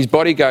his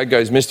bodyguard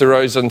goes, "Mr.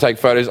 Rose doesn't take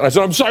photos." And I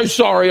said, "I'm so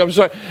sorry. I'm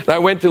sorry." And I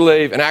went to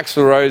leave, and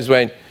Axl Rose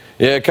went,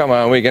 "Yeah, come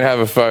on, we can have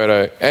a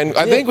photo." And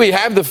I think we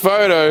have the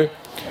photo.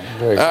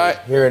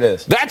 Here it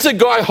is. That's a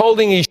guy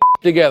holding his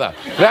together.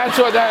 That's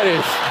what that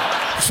is.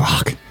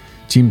 Fuck.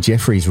 Jim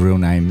Jeffries' real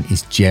name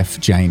is Jeff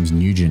James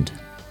Nugent.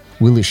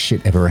 Will this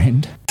shit ever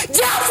end?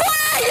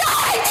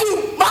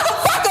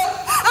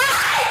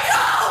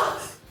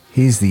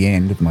 Here's the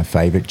end of my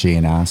favourite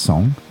GNR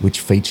song, which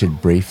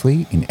featured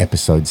briefly in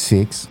episode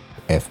 6,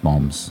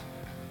 F-Bombs,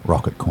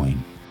 Rocket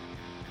Queen.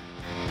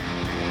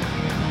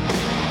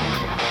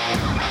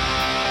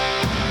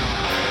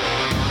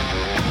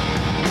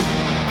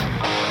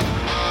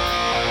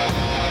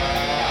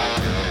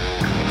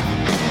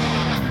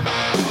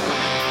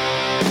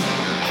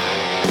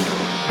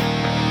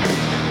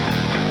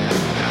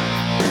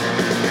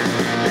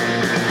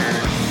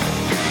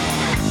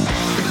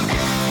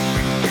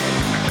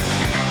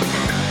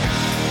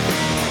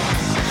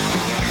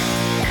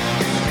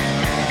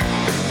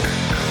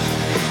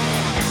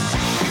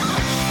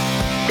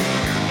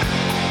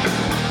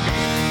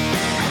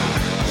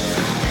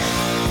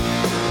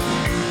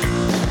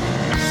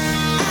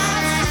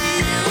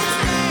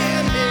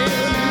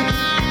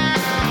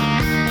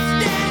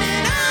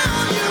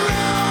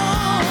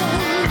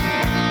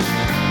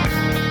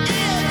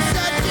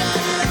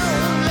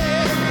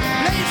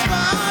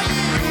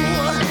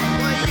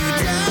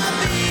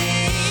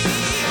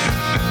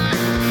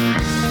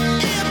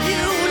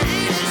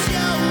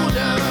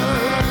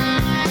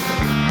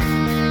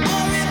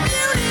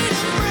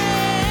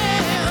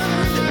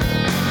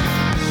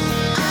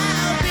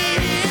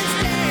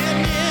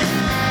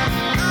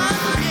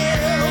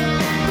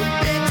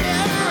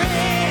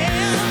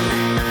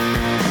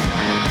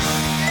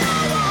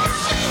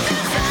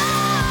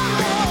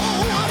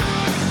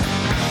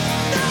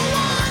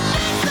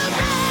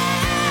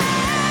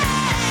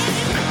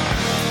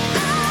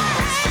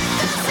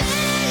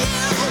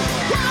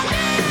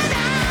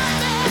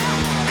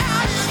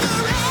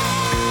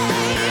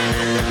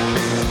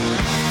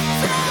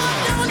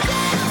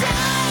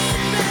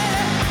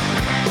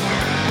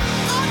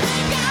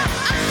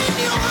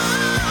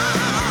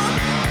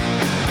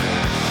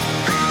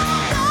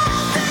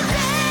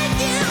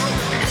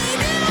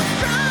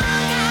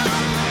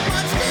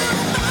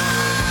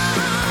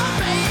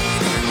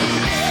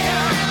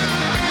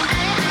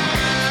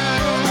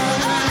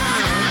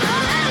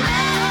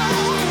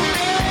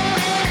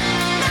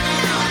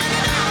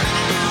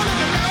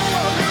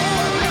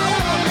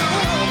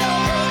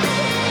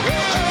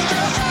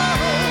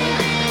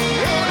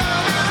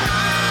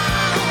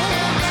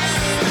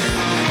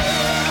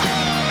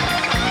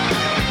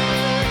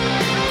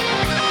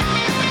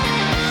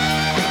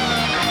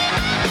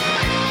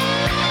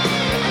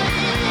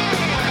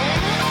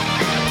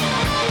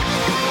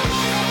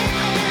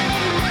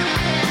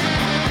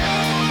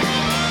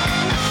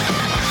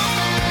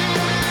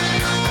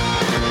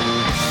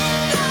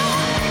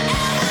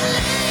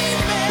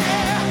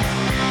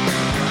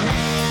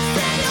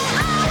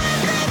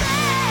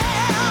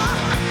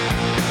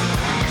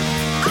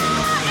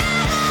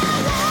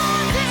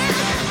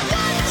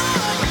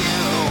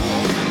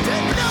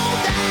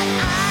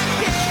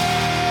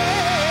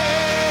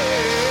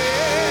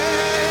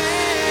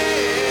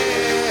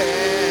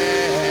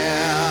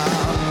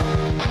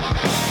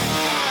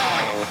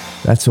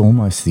 That's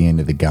almost the end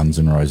of the Guns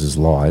N' Roses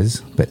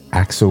lies, but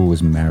Axl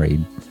was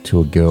married to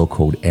a girl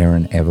called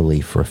Erin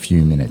Everly for a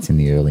few minutes in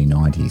the early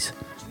 90s.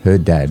 Her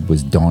dad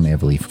was Don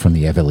Everly from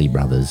the Everly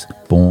Brothers,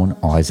 born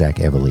Isaac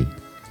Everly.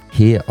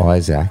 Hear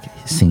Isaac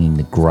singing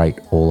the great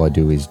All I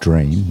Do Is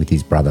Dream with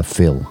his brother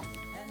Phil.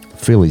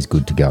 Phil is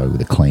good to go with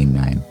a clean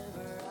name.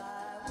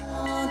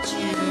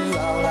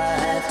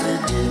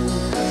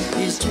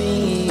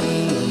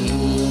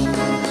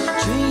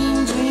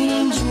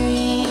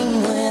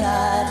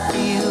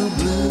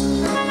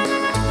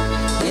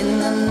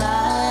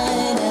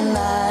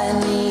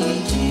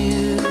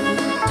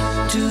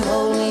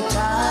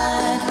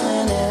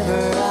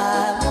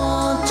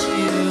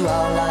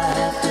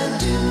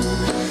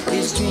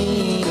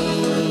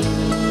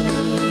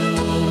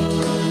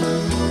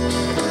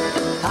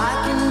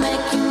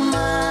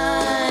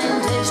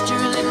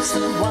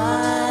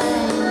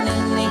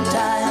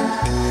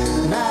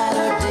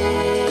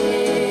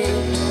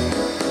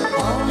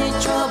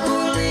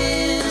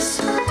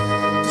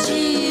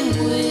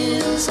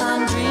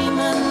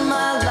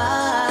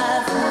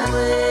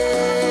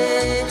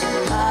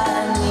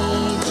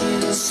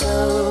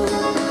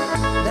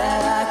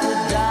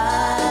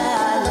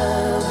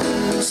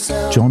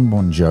 John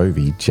Bon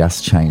Jovi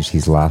just changed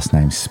his last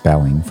name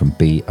spelling from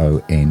Bongovi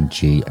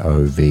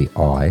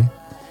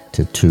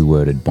to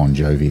two-worded Bon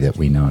Jovi that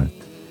we know,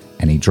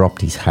 and he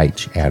dropped his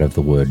H out of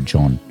the word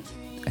John.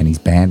 And his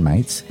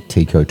bandmates,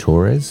 Tico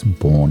Torres,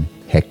 born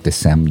Hector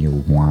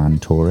Samuel Juan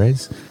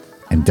Torres,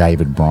 and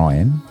David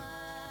Bryan,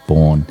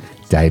 born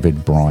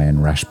David Bryan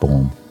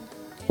Rashbaum.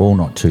 All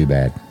not too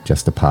bad,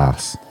 just a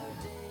pass.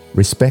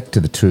 Respect to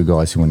the two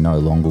guys who are no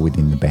longer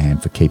within the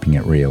band for keeping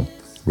it real.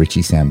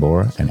 Richie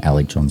Sambora and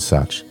Alec John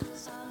Such.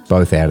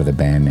 Both out of the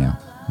band now,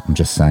 I'm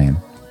just saying.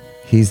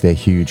 Here's their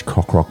huge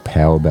cock rock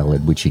power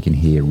ballad, which you can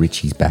hear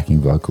Richie's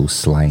backing vocals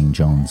slaying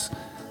John's.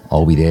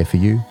 I'll Be There For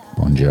You,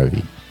 Bon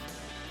Jovi.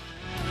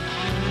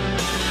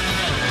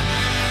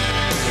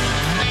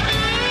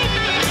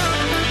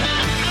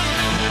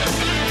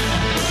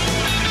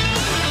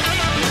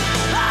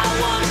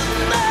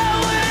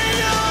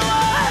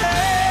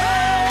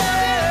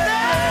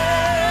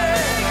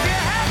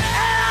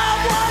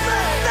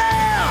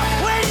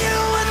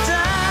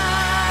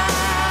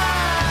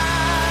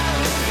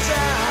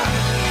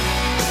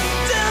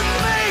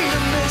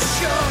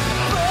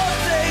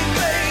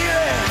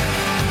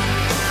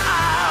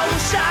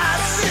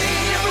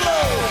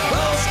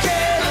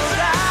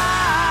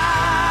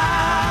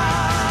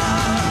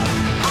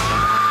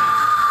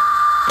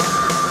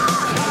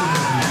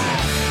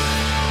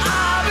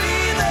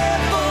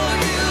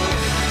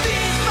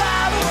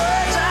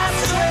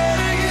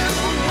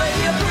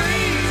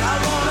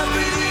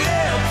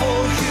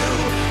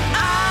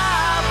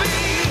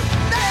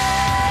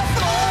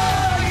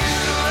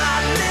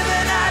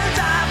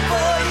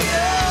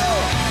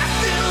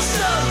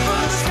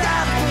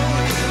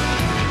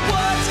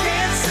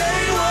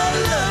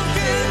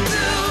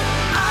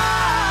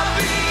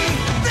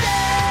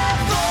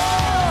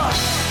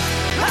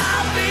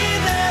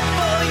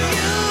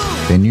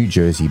 Their New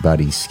Jersey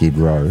buddies Skid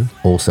Row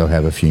also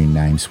have a few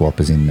name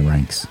swappers in the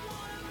ranks.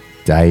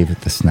 Dave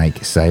the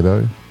Snake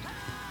Sabo,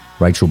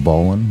 Rachel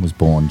Bolan was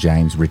born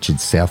James Richard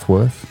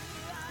Southworth,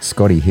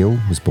 Scotty Hill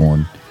was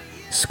born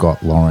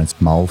Scott Lawrence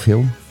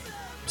Mulvihill,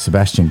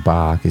 Sebastian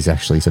Bach is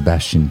actually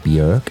Sebastian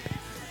Björk,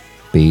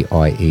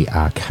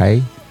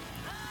 B-I-E-R-K,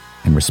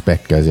 and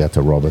respect goes out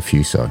to Robert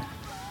Fuso.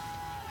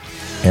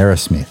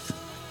 Aerosmith,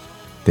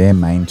 their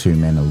main two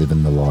men are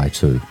living the lie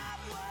too.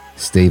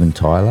 Steven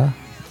Tyler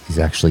is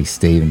actually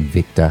Stephen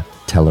Victor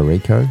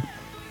Tallarico,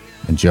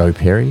 and Joe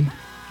Perry,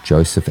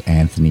 Joseph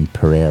Anthony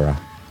Pereira.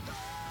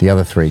 The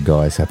other three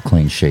guys have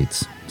clean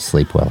sheets.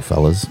 Sleep well,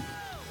 fellas.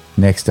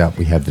 Next up,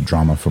 we have the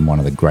drummer from one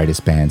of the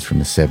greatest bands from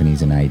the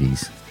 70s and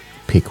 80s,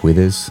 Pick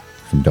Withers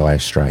from Dire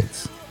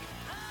Straits.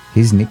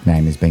 His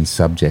nickname has been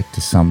subject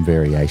to some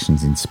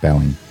variations in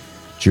spelling.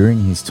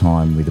 During his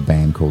time with a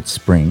band called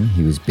Spring,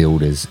 he was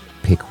billed as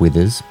Pick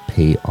Withers,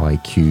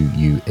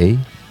 P-I-Q-U-E.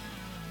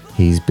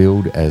 He's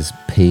billed as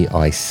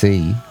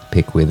P.I.C.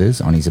 Pick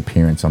Withers on his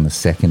appearance on the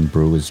second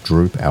Brewers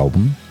Droop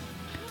album.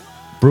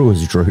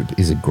 Brewers Droop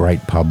is a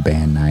great pub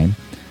band name,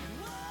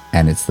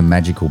 and it's the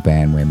magical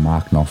band where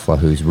Mark Knopfler,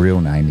 whose real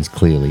name is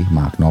clearly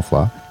Mark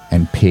Knopfler,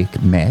 and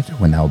Pick met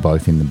when they were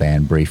both in the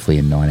band briefly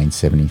in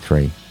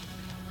 1973.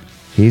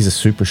 Here's a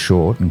super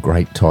short and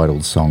great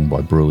titled song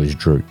by Brewers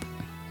Droop,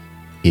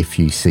 If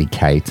You See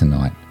Kay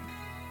Tonight.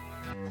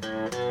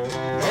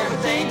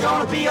 Everything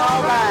gonna be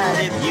alright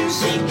if you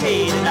see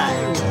Kay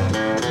tonight.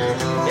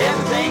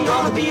 Everything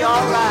gonna be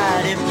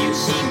alright if you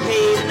see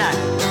Kay tonight.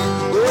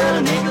 Well,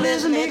 a nickel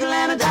is a nickel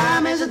and a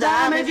dime is a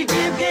dime. If you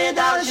give Kay a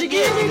dollar, she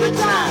give you good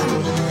time.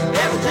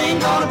 Everything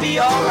gonna be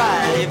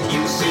alright if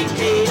you see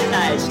Kay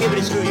tonight.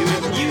 Skibbity screw you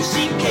if you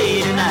see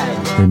Kay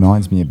tonight.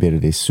 Reminds me a bit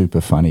of this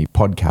super funny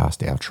podcast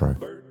outro.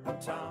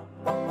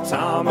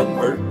 Tom and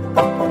Bert,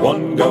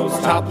 one goes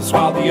topless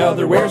while the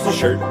other wears a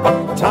shirt.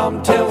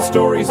 Tom tells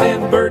stories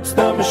and Bert's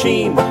the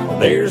machine.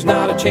 There's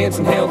not a chance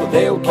in hell that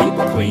they'll keep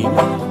it clean.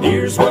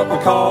 Here's what we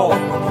call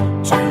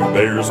 2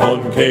 bears,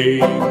 1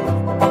 cave.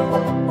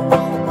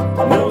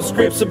 No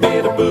scripts, a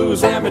bit of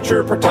booze,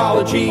 amateur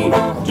partology,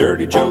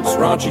 dirty jokes,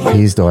 raunchy.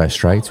 Here's Dire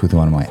Straits with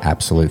one of my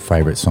absolute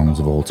favourite songs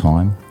of all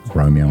time,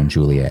 Romeo and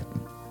Juliet.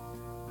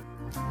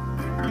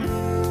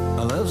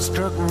 A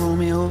love-struck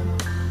Romeo,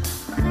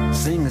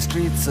 sing the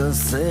streets a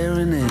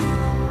serenade,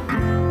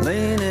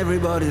 laying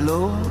everybody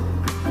low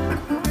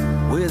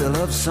with a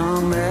love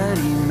song that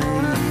he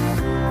made.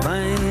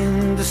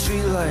 Find the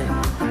streetlight,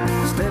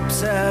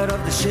 steps out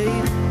of the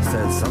shade,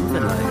 said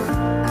something like,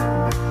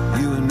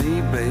 you and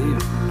me,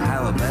 babe,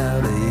 how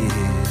about it?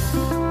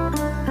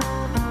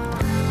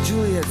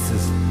 Juliet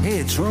says, hey,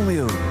 it's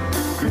Romeo,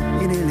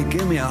 you nearly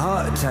give me a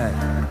heart attack.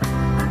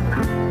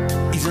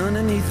 He's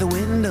underneath the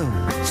window,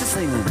 just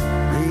singing,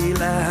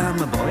 Leila,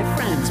 my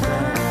boyfriend's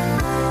back.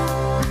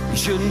 You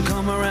shouldn't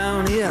come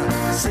around here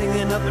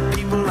singing up at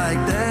people like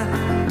that.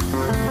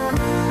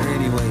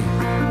 Anyway,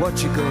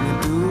 what you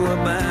gonna do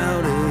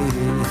about it?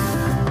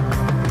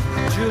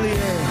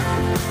 Juliet,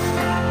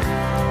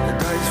 the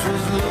dice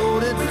was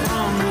loaded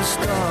from the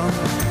start,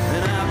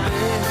 and I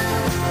bet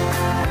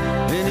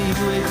many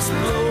you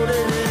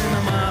exploded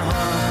into my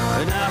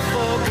heart, and I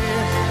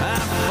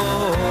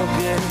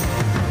forget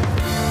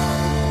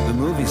the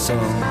movie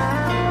song.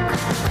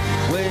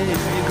 When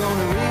you're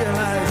gonna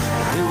realize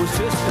it was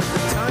just that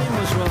the time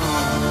was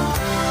wrong.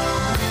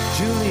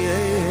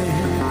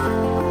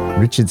 Juliet.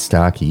 Richard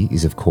Starkey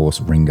is of course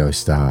Ringo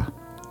Starr.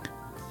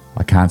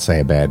 I can't say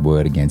a bad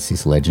word against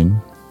this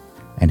legend,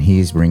 and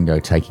here's Ringo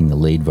taking the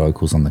lead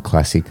vocals on the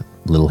classic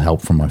Little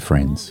Help From My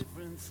Friends.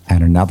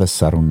 And another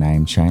subtle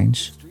name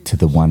change to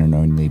the one and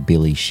only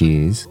Billy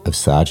Shears of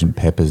Sgt.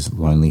 Pepper's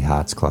Lonely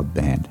Hearts Club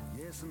Band.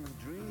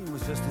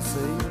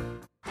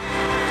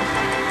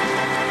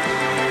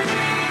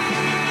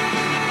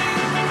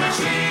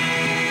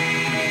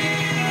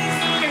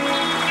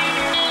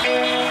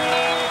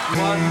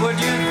 What would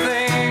you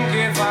think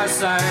if I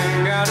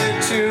sang out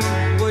a tune?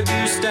 Would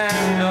you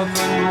stand up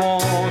and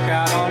walk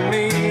out on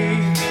me?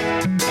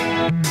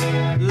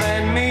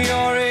 Lend me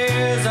your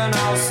ears and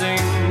I'll sing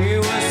you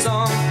a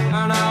song,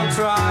 and I'll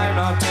try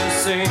not to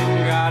sing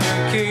out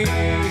of key.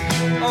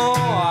 Oh,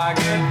 I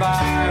get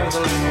by with a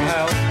little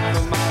help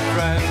from my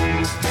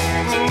friends.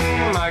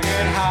 I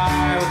get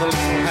high with a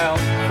little help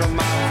from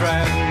my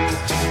friends.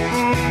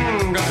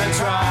 Gonna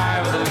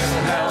try with a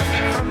little help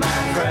from my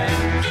friends.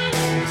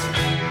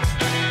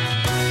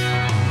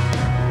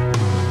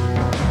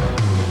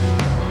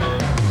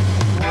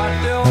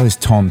 Those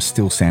toms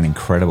still sound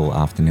incredible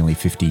after nearly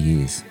 50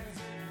 years.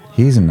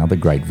 Here's another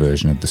great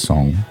version of the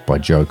song by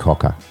Joe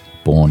Cocker,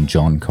 born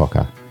John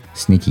Cocker.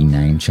 Sneaky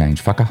name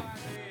change, fucker.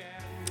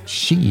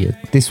 Shit,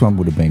 this one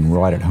would have been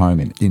right at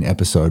home in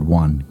episode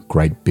 1,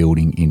 Great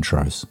Building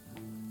Intros.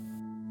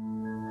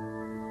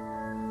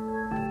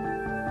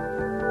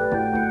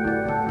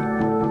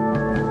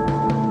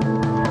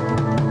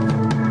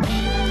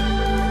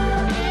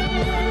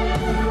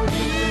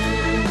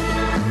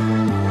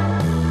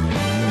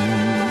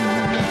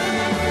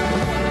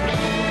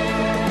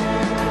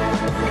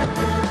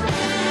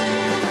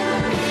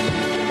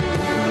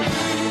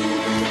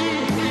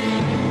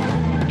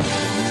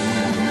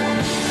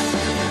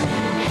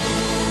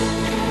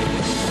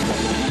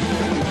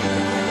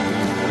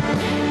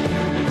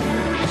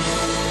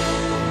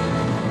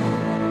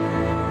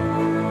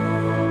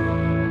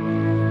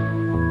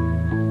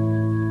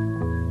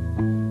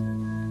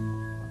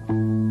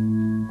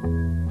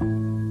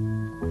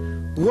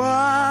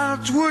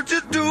 What would you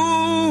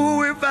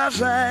do if I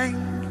sang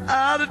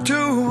out of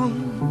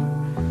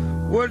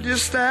tune? Would you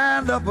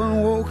stand up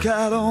and walk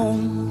out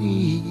on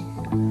me?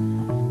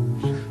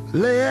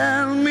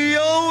 Lend me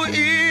your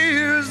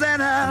ears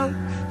and I'll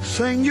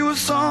sing you a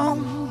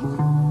song.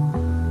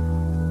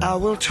 I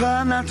will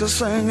try not to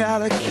sing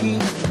out of key.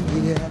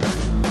 Yeah.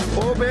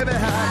 Oh, baby,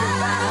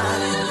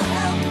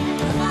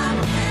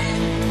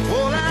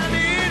 all I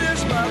need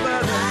is my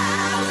brother.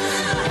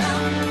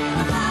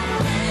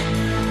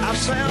 I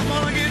say I'm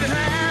gonna get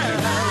high.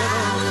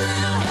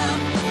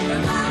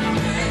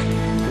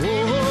 Oh,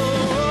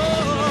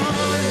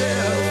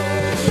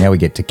 yeah. Now we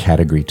get to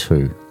category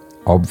 2,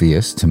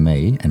 obvious to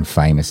me and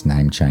famous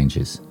name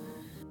changes.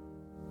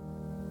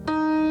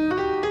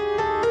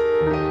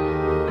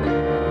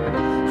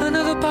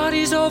 Another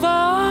party's over,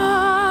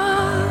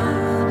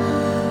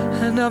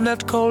 and I'm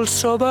left cold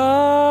sober.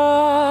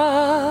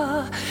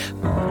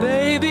 My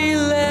baby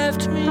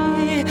left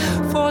me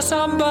for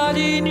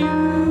somebody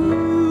new.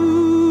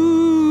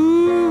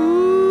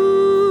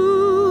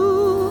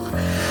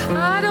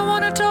 I don't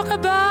want to talk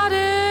about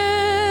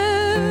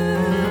it,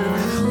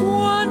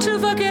 want to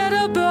forget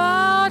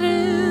about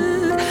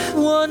it,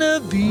 want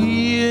to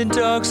be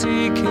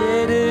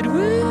intoxicated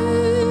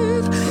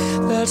with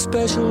that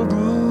special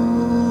brew.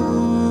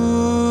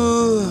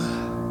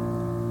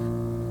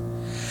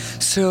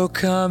 So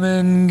come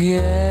and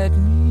get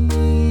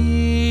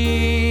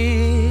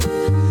me,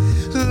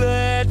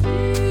 let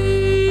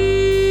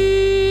me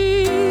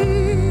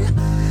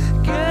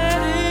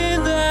get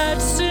in that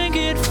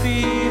sinking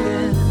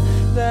feeling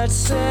that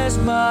says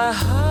my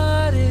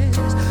heart is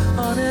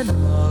on an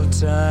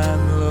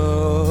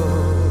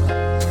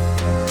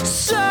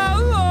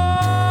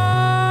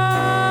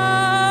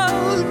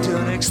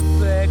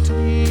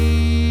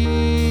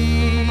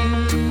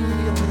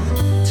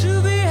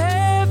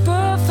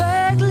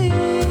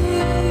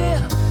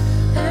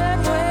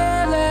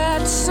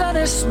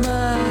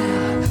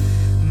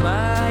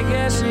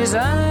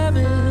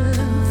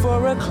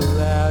a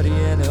cloudy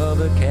and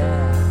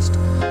overcast.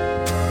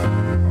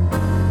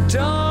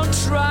 Don't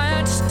try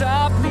and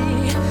stop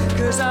me,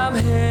 'cause I'm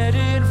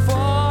headed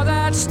for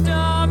that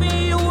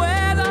stormy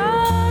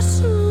weather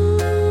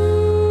soon.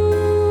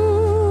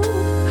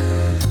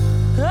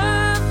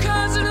 I'm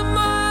causing a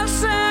mild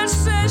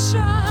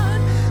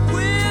sensation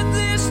with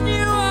this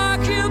new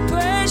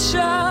occupation.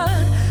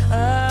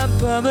 I'm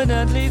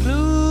permanently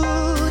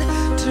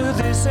glued to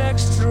this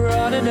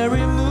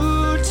extraordinary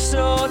mood,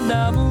 so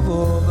now move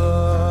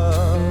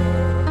over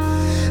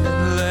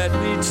and let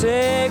me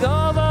take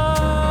over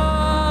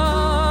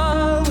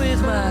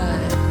with my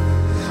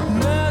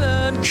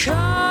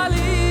melancholy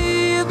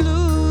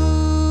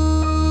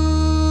blues.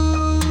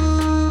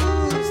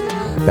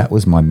 That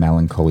was My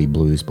Melancholy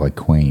Blues by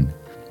Queen.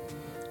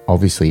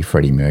 Obviously,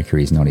 Freddie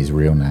Mercury is not his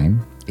real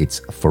name.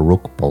 It's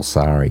Farrokh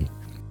Bulsari.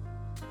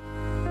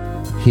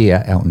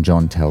 Here, Elton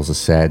John tells a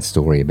sad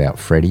story about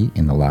Freddie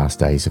in the last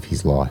days of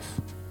his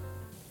life.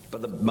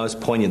 But the most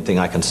poignant thing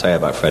I can say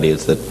about Freddie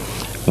is that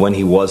when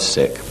he was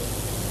sick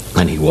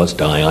and he was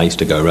dying, I used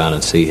to go around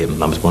and see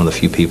him. I was one of the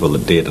few people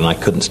that did, and I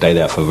couldn't stay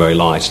there for very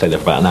long. I stayed there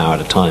for about an hour at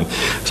a time.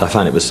 So I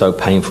found it was so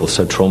painful,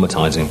 so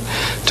traumatizing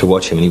to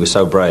watch him, and he was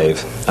so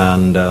brave.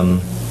 And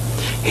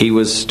he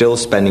was still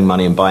spending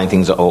money and buying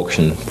things at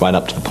auction right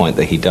up to the point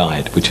that he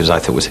died, which I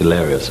thought was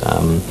hilarious,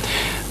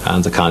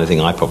 and the kind of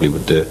thing I probably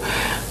would do.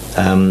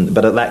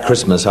 But at that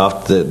Christmas,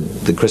 after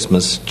the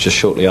Christmas just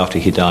shortly after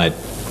he died,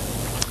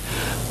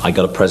 I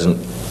got a present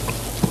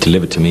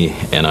delivered to me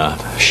in a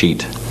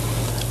sheet,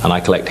 and I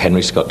collect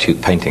Henry Scott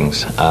Tuke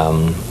paintings,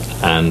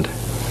 and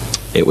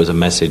it was a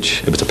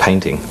message, it was a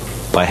painting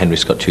by Henry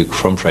Scott Tuke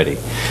from Freddie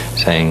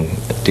saying,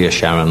 "Dear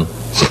Sharon,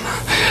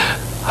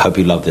 hope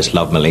you love this,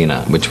 love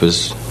Melina," which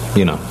was,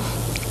 you know,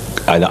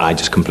 I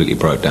just completely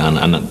broke down.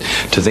 And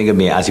to think of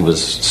me as he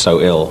was so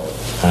ill,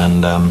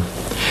 and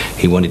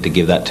he wanted to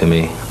give that to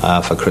me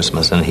for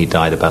Christmas, and he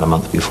died about a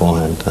month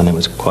beforehand, and it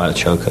was quite a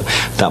choker.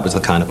 That was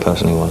the kind of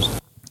person he was.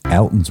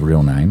 Elton's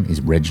real name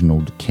is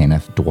Reginald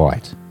Kenneth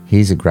Dwight.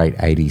 Here's a great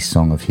 80s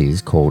song of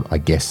his called I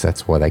Guess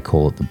That's Why They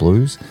Call It the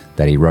Blues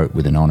that he wrote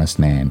with an honest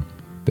man,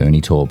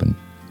 Bernie Taupin.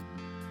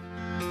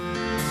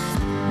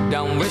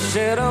 Don't wish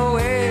it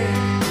away,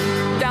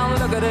 don't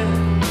look at it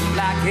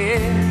like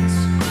it's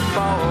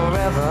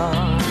forever.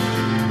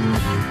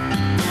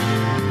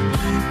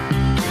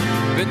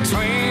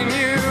 Between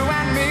you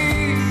and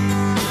me,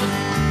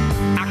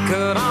 I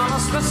could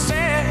honestly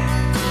say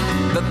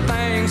that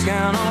things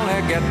can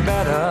only get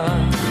better.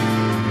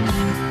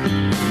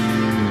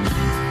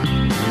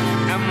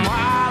 And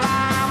while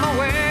I'm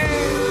away,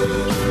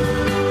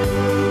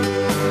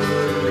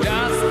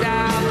 dust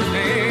out the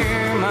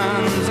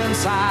demons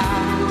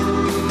inside,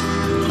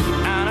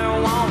 and it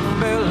won't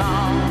be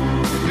long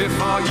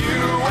before you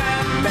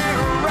and me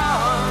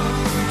run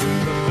to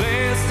the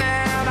place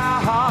in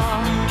our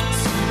hearts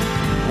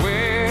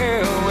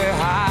where we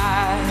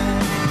hide.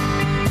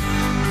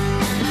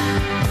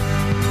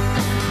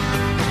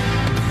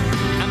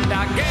 And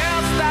I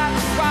guess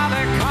that's why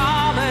they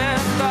call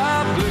it the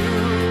blues.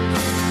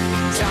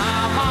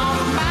 Time on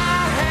my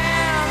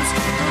hands,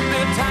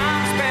 the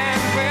time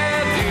spent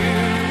with you,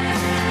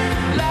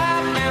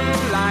 laughing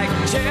like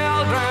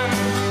children,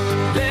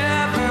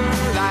 living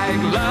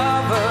like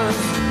lovers,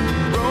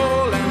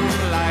 rolling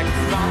like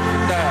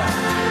thunder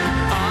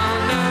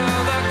under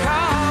the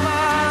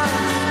covers.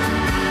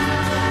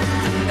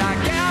 And I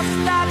guess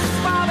that's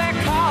why they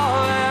call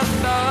it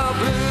the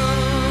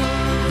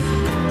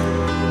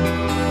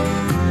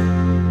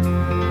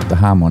blues. The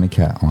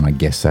harmonica on I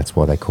Guess That's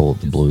Why They Call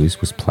It the Blues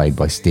was played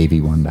by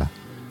Stevie Wonder,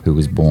 who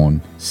was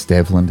born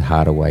Stevland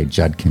Hardaway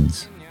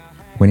Judkins.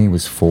 When he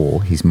was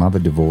 4, his mother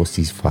divorced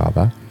his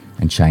father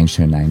and changed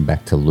her name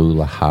back to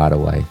Lula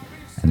Hardaway,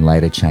 and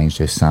later changed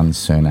her son's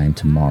surname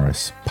to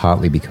Morris,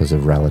 partly because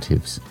of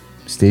relatives.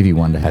 Stevie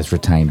Wonder has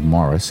retained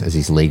Morris as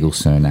his legal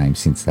surname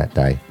since that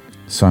day.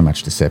 So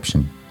much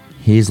deception.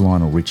 Here's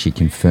Lionel Richie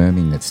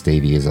confirming that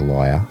Stevie is a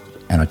liar,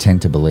 and I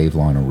tend to believe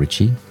Lionel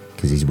Richie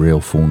because his real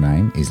full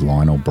name is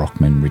Lionel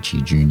Brockman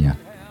Richie Jr.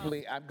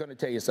 I'm going to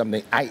tell you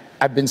something.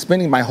 I've been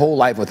spending my whole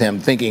life with him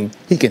thinking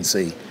he can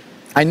see.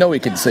 I know he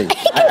can see.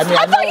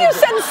 I thought you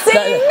said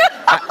sing.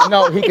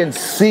 No, he can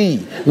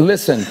see.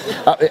 Listen,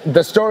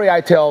 the story I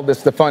tell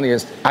that's the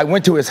funniest. I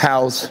went to his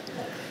house.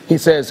 He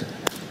says,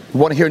 "You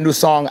want to hear a new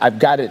song? I've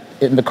got it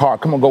in the car.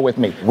 Come on, go with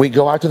me." We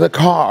go out to the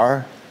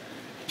car.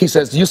 He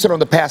says, "You sit on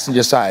the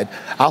passenger side.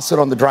 I'll sit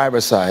on the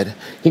driver's side."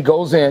 He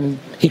goes in.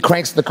 He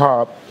cranks the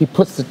car up. He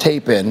puts the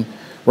tape in,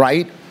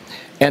 right?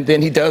 And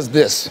then he does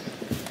this.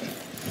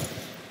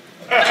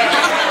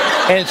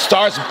 And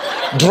starts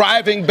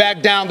driving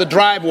back down the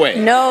driveway.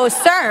 No,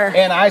 sir.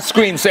 And I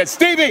screamed, said,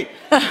 "Stevie,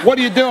 what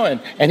are you doing?"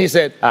 And he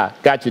said,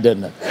 "Got you,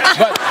 didn't I?"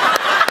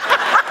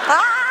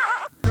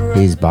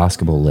 Here's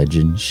basketball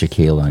legend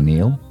Shaquille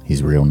O'Neal,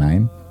 his real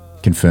name,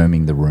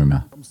 confirming the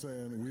rumour.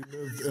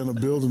 In a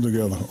building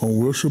together on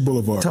Wilshire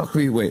Boulevard. Talk to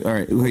me, wait, all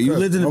right. Wait, you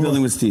lived in a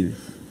building with Stevie?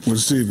 With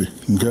Stevie,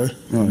 okay?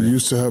 You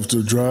used to have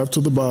to drive to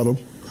the bottom,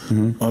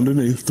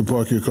 underneath, to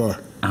park your car.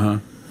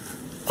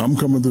 I'm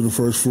coming through the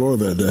first floor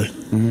that day.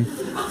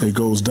 Mm-hmm. It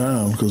goes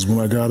down because when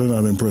I got in,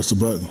 I didn't press the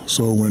button.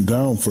 So it went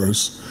down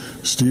first.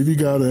 Stevie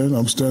got in.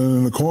 I'm standing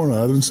in the corner.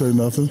 I didn't say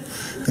nothing.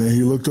 And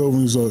he looked over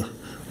and he's like,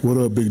 "What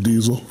up, Big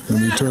Diesel?" And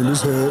he turned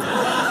his head,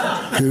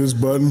 hit his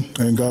button,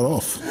 and got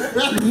off.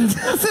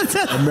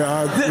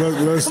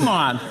 Listen, come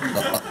on.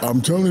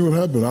 I'm telling you what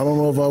happened. I don't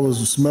know if I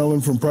was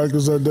smelling from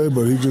practice that day,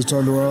 but he just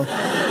turned around.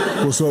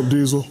 "What's up,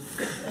 Diesel?"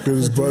 Hit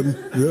his button.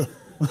 Yeah.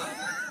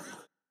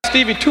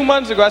 Stevie, 2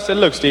 months ago, I said,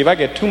 "Look, Steve, I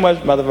get too much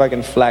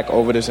motherfucking flack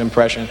over this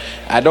impression.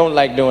 I don't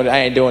like doing it. I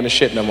ain't doing the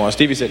shit no more."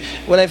 Stevie said,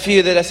 "When I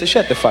feel that," I said,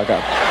 "Shut the fuck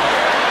up."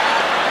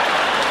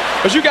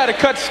 But you got to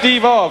cut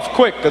Steve off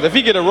quick, because if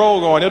he get a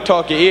roll going, he'll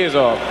talk your ears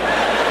off.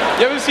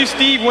 You ever see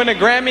Steve win a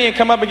Grammy and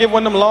come up and give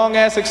one of them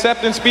long-ass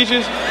acceptance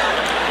speeches?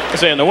 They're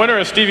saying, "The winner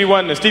is Stevie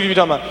Wonder," and Stevie be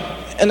talking about,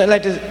 "And I'd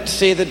like to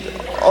say that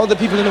all the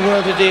people in the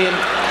world today,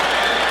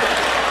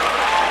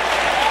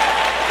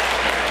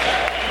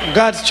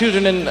 God's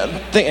children, and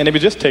they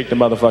would just take the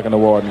motherfucking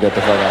award and get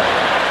the fuck out.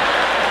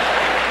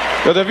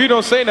 Because if you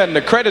don't say nothing,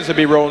 the credits would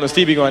be rolling, and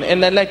Stevie going,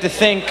 "And I'd like to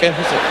thank," and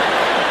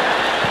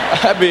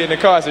I'd be in the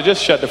car, I said,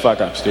 "Just shut the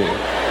fuck up, Stevie.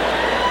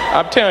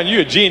 I'm telling you,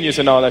 you're a genius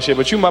and all that shit,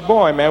 but you my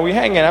boy, man. We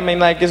hanging. I mean,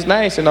 like, it's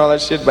nice and all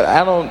that shit, but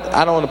I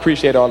don't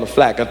appreciate all the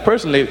flack. Cause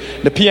personally,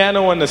 the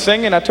piano and the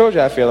singing, I told you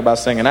how I feel about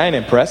singing. I ain't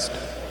impressed.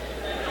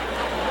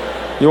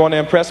 You want to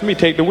impress me?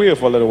 Take the wheel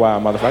for a little while,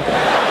 motherfucker."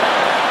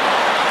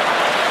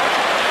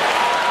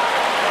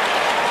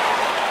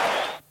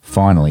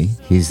 Finally,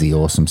 here's the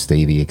awesome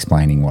Stevie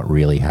explaining what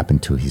really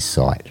happened to his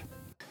sight.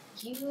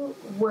 You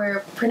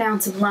were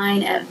pronounced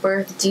blind at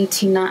birth due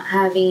to not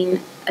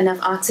having enough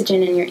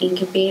oxygen in your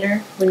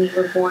incubator when you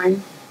were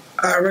born?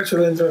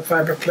 Retrolaryngeal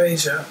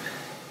fibroplasia.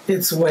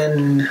 It's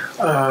when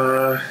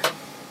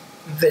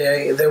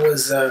there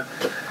was a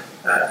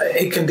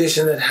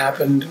condition that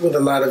happened with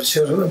a lot of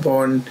children who were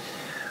born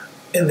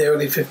in the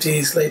early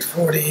 50s, late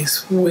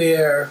 40s,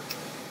 where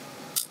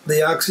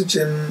the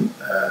oxygen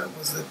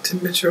was the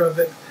temperature of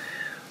it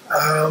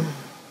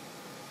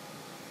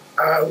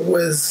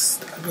was,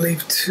 I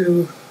believe,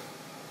 too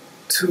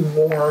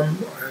warm,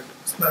 or it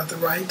was not the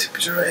right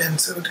temperature, and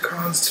so it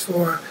caused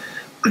for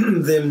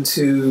them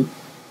to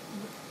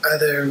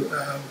either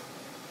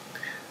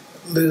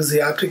lose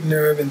the optic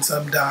nerve, and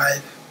some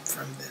died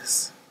from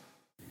this.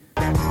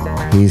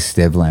 Here's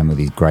Stevland with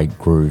his great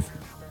groove,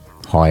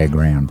 Higher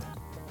Ground.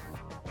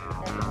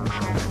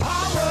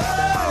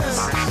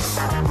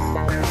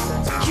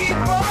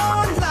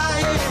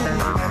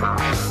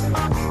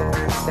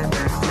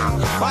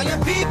 While your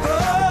people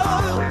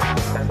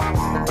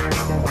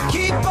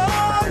keep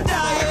on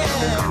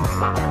dying,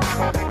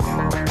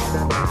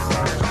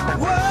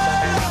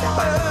 world,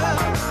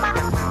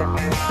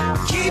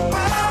 keep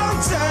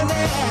on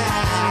turning,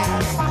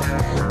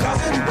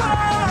 'cause it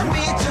won't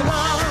be too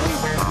long.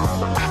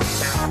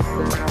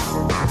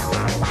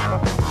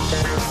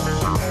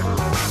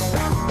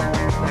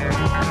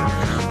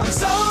 I'm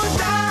so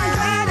damn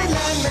glad it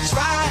let me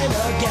try it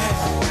again,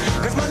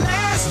 'cause my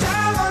last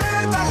time on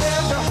earth I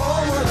lived a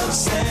whole world of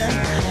sin.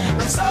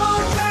 I'm so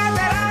glad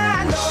that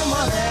I know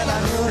more than I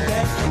knew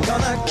then.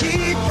 Gonna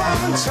keep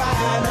on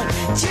trying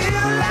till I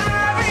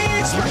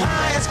reach my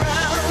highest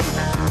ground.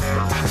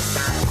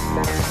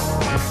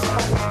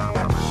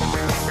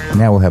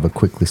 Now we'll have a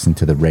quick listen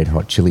to the Red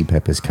Hot Chili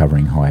Peppers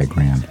covering Higher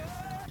Ground.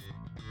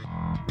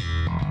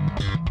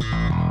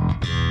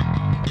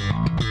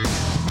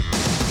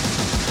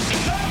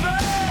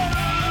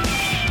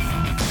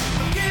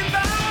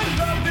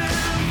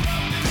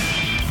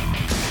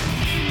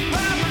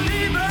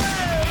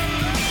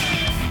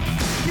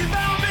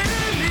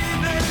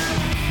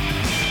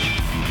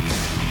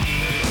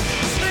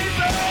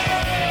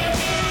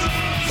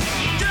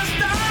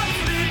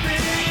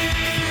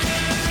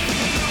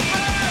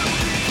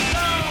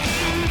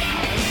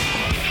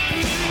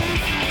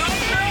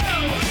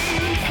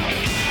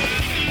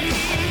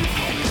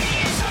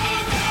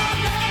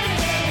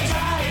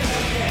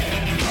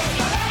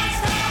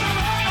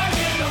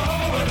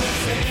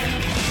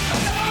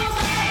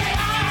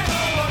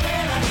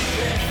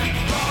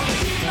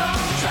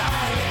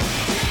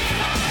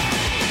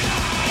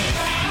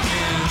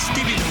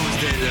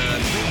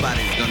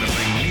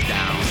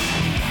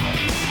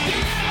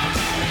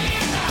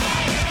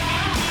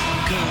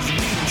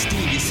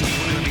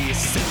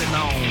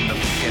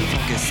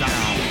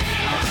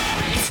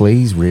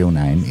 Flea's real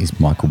name is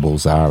Michael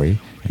Balzari,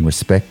 and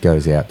respect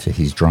goes out to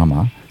his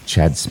drummer,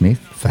 Chad Smith,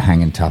 for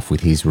hanging tough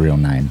with his real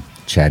name,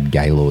 Chad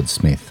Gaylord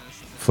Smith.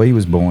 Flea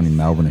was born in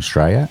Melbourne,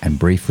 Australia, and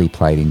briefly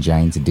played in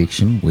Jane's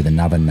Addiction with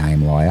another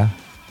name liar,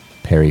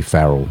 Perry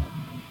Farrell,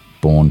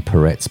 born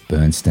Peretz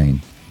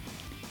Bernstein.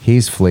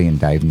 Here's Flea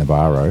and Dave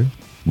Navarro,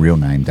 real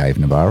name Dave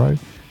Navarro,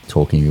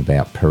 talking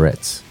about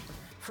Peretz.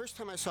 First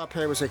time I saw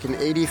Perry was like in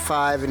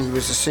 '85, and he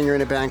was a singer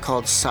in a band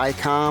called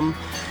Psycom,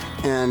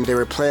 and they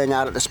were playing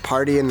out at this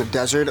party in the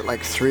desert at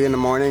like 3 in the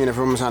morning, and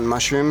everyone was on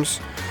mushrooms,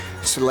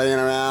 just laying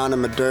around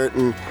in the dirt,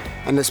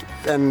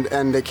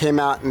 and they came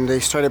out and they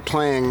started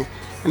playing,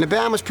 and the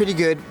band was pretty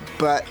good,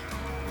 but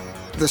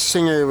The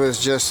singer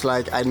was just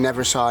like, I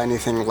never saw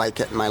anything like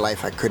it in my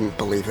life. I couldn't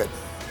believe it.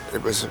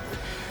 It was,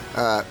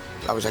 I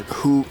was like,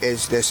 who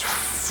is this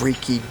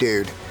freaky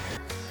dude?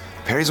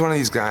 Perry's one of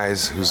these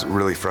guys who's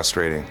really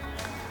frustrating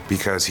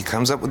because he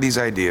comes up with these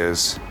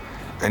ideas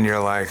and you're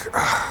like,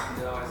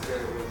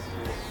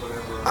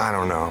 I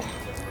don't know.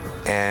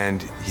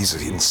 And he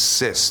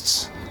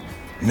insists,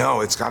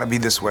 no, it's got to be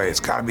this way. It's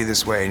got to be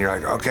this way. And you're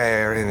like,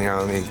 okay. And,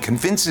 and he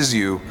convinces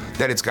you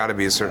that it's got to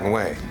be a certain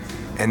way.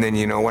 And then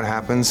you know what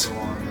happens?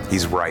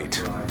 He's right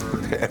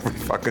every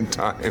fucking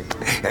time.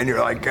 And you're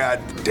like,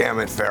 God damn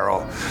it,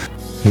 Farrell.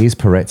 Here's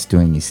Peretz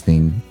doing his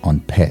thing on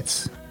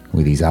Pets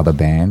with his other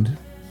band,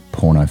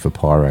 Porno for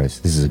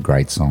Pyros. This is a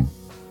great song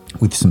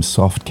with some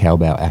soft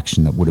cowbell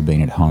action that would have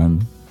been at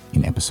home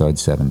in episode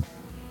 7.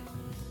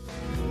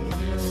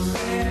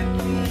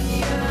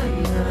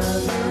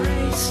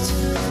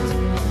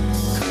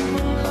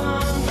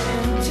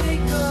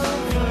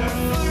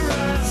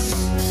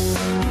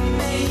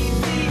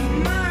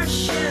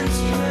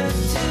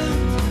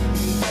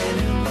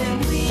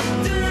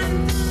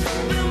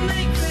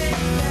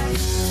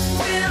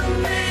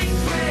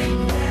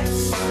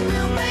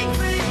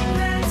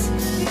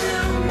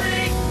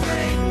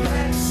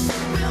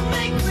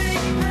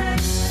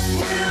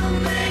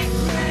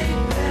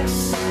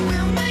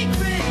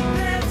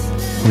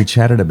 We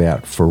chatted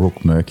about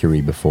Farouk Mercury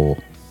before,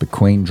 but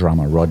Queen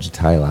drummer Roger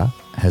Taylor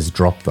has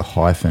dropped the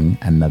hyphen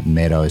and the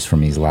Meadows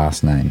from his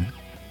last name,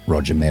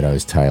 Roger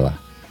Meadows Taylor.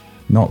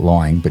 Not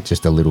lying, but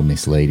just a little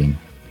misleading,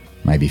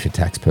 maybe for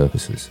tax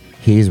purposes.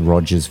 Here's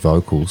Roger's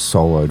vocals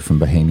soloed from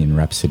Bohemian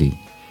Rhapsody.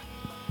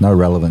 No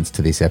relevance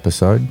to this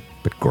episode,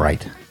 but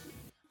great.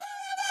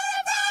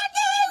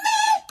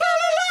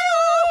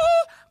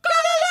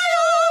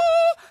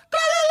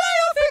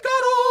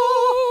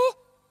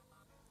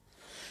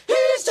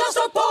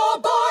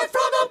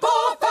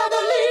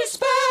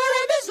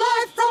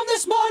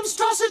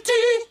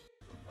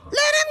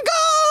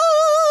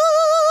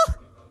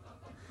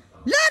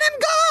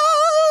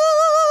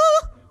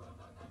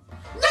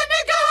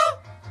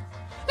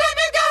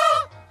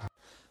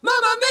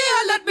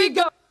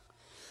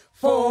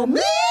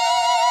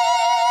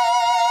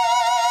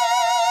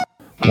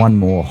 One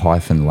more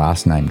hyphen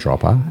last name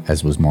dropper,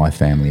 as was my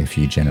family a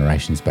few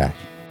generations back.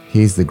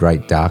 Here's the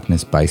great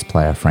Darkness bass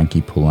player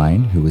Frankie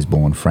Poulain, who was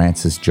born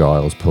Francis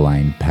Giles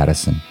Poulain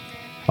Patterson.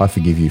 I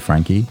forgive you,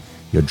 Frankie.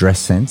 Your dress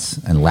sense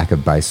and lack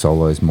of bass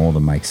solos more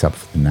than makes up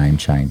for the name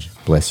change.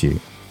 Bless you.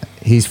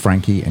 Here's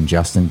Frankie and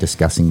Justin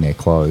discussing their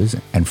clothes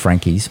and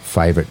Frankie's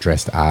favourite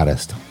dressed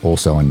artist,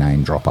 also a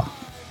name dropper.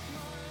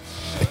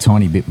 A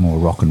tiny bit more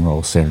rock and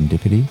roll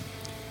serendipity.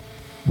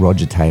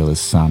 Roger Taylor's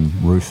son,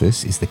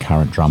 Rufus, is the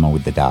current drummer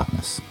with The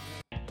Darkness.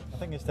 I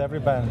think it's to every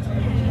band.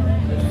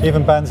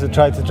 Even bands that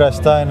try to dress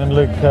down and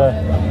look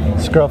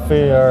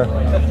scruffy, or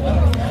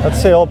I'd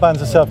say all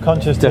bands are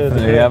self-conscious.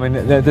 Definitely, I mean,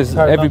 there's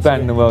every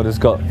band in the world has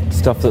got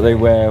stuff that they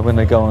wear when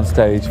they go on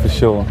stage, for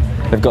sure.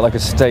 They've got like a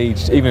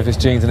staged, even if it's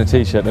jeans and a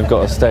t-shirt, they've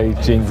got a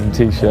staged jeans and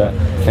t-shirt.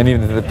 And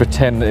even if they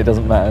pretend that it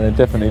doesn't matter,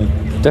 they're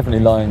definitely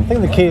lying. I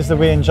think the key is that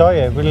we enjoy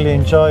it. We really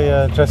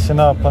enjoy dressing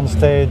up on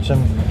stage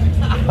and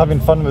having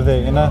fun with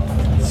it, you know.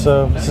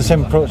 So it's the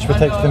same approach we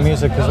take to the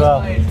music as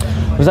well.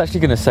 I was actually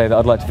going to say that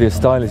I'd like to be a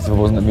stylist if I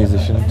wasn't a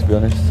musician, to be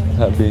honest.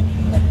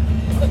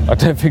 I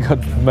don't think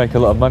I'd make a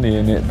lot of money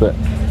in it, but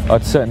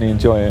I'd certainly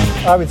enjoy it.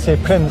 I would say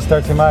Prince,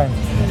 Dirty Mind,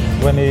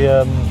 when he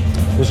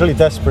was really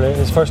desperate.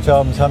 His first 2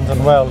 albums hadn't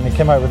done well, and he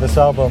came out with this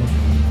album,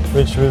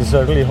 which was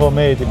really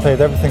homemade. He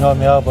played everything on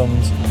the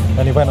albums,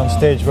 and he went on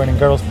stage wearing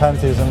girls'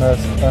 panties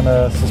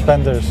and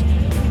suspenders,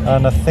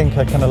 and I think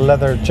a kind of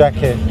leather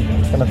jacket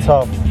and a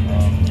top,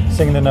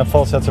 singing in a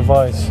falsetto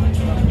voice.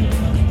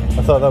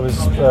 I thought that was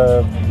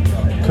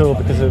cool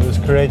because it was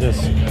courageous.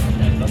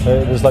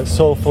 It was like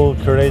soulful,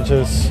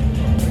 courageous,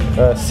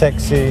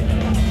 sexy,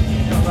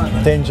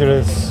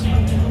 dangerous,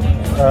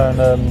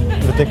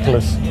 and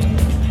ridiculous.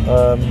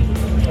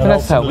 And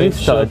that's how we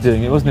started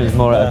doing it, wasn't it? It was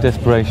more out of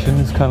desperation.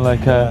 It's kind of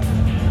like,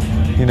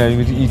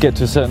 you get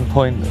to a certain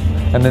point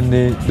and then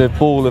the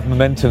ball of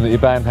momentum that your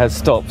band has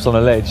stops on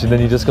a ledge, and then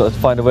you just got to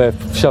find a way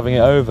of shoving it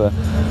over.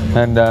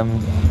 And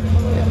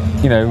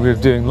we were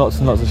doing lots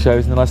and lots of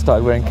shows, and then I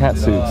started wearing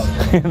catsuits.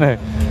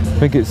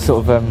 I think it's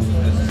sort of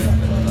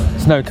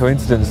it's no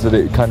coincidence that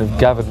it kind of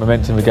gathered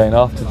momentum again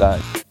after that.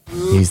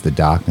 Here's The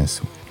Darkness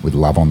with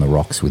Love on the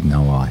Rocks with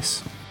No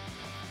Ice.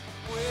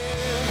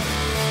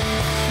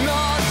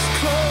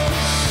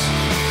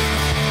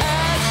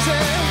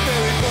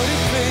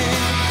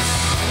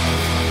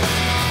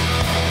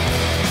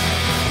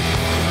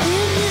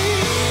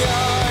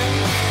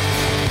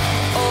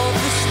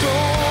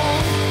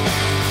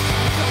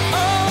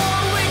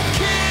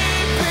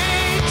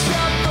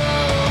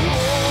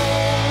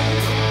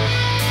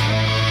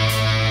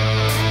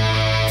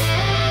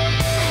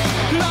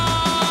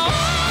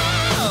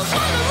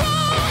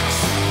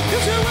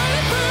 If you're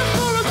ready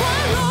for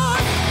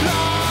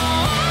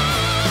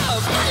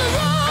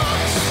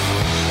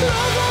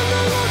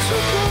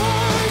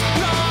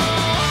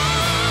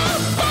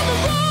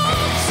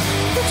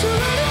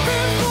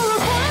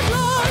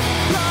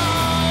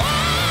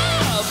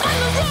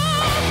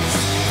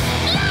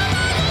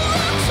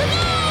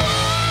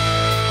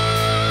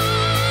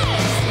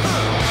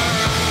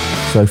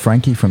So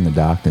Frankie from The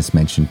Darkness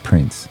mentioned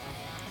Prince.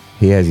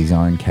 He has his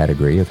own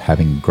category of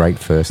having a great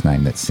first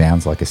name that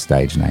sounds like a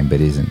stage name but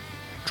isn't,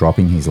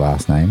 dropping his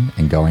last name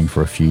and going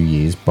for a few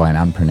years by an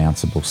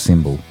unpronounceable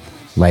symbol,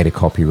 later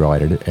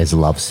copyrighted as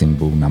Love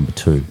Symbol Number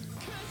 2.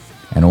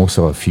 And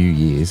also a few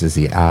years as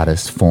the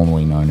artist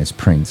formerly known as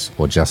Prince,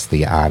 or just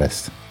the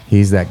artist.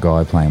 Here's that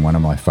guy playing one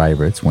of my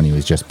favourites when he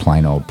was just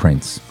plain old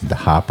Prince, with the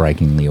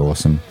heartbreakingly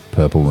awesome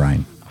Purple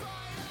Rain.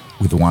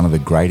 With one of the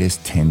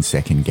greatest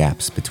 10-second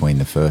gaps between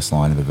the first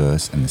line of the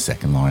verse and the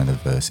second line of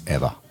the verse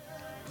ever.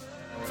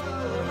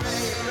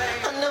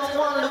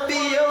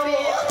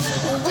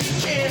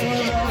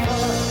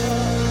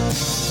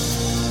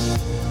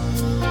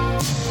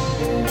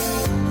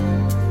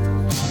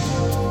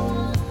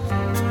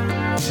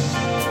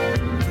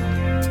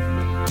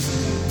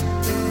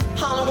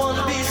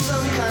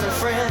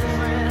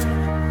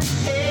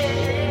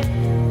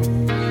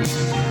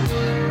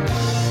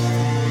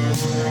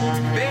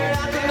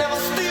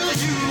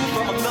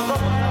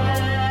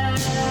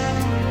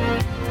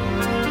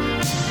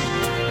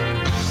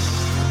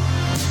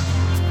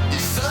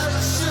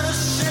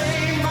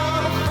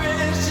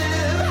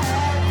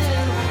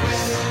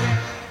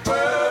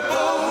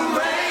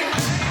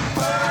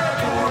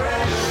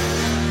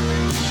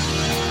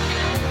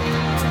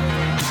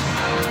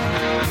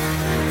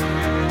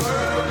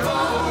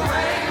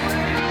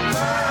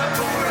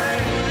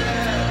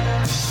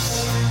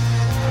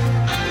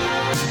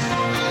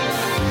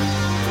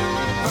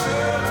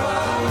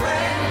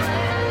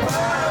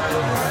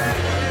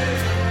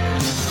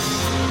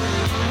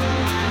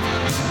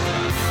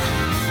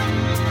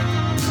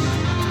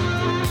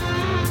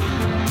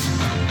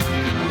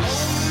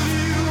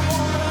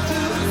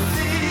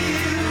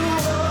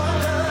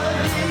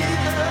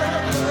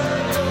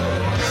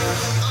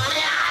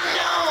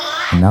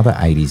 Another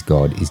 80s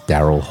god is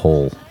Daryl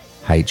Hall,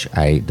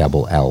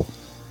 H-A-L-L.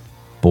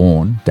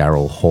 Born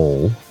Daryl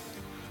Hall,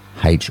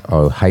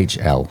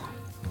 H-O-H-L.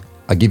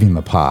 I give him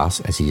a pass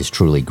as he is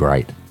truly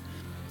great.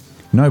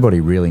 Nobody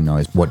really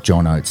knows what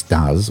John Oates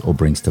does or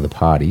brings to the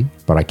party,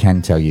 but I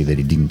can tell you that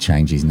he didn't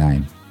change his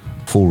name.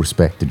 Full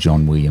respect to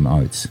John William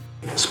Oates.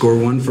 Score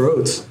one for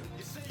Oates.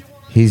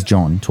 Here's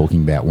John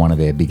talking about one of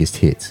their biggest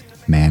hits,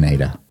 Man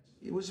Eater.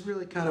 It was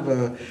really kind of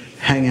a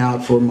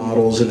hangout for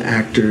models and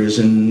actors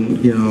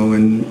and, you know,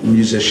 and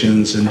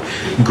musicians and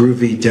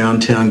groovy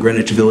downtown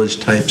Greenwich Village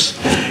types.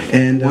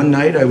 And one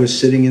night I was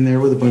sitting in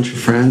there with a bunch of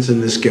friends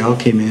and this gal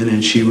came in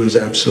and she was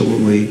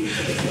absolutely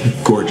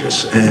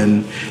gorgeous.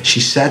 And she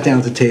sat down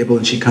at the table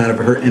and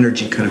her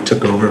energy kind of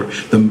took over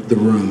the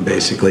room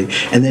basically.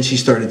 And then she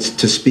started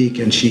to speak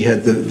and she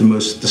had the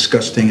most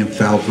disgusting and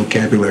foul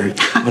vocabulary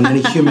on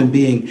any human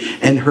being.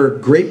 And her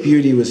great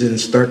beauty was in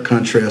stark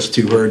contrast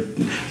to her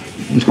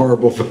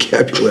horrible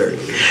vocabulary.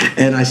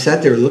 And I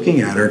sat there looking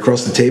at her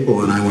across the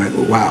table and I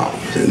went, wow.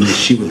 And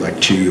she would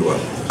like chew you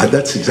up.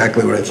 That's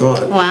exactly what I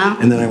thought. Wow.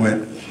 And then I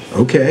went,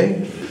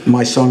 okay.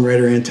 My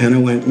songwriter antenna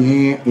went,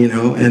 you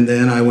know, and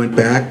then I went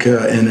back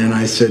and then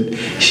I said,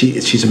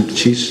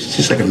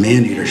 she's like a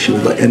man-eater. She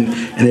would like,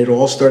 and it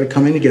all started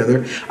coming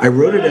together. I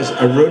wrote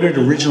it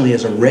originally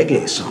as a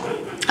reggae song.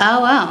 Oh,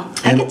 wow.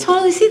 I can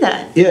totally see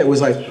that. Yeah, it was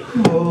like,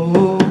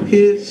 oh,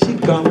 here she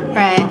comes.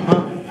 Right.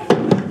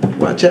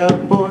 Watch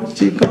out, boy,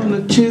 she's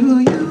gonna chew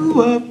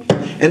you up.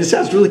 And it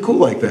sounds really cool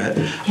like that.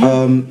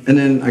 And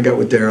then I got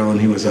with Daryl and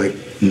he was like,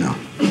 no.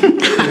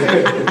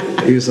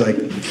 He was like,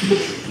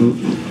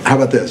 how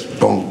about this?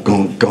 Gong,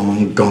 gong,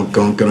 gong, gong,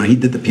 gong, gong. He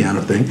did the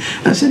piano thing.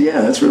 And I said,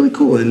 yeah, that's really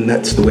cool. And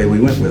that's the way we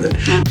went with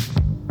it.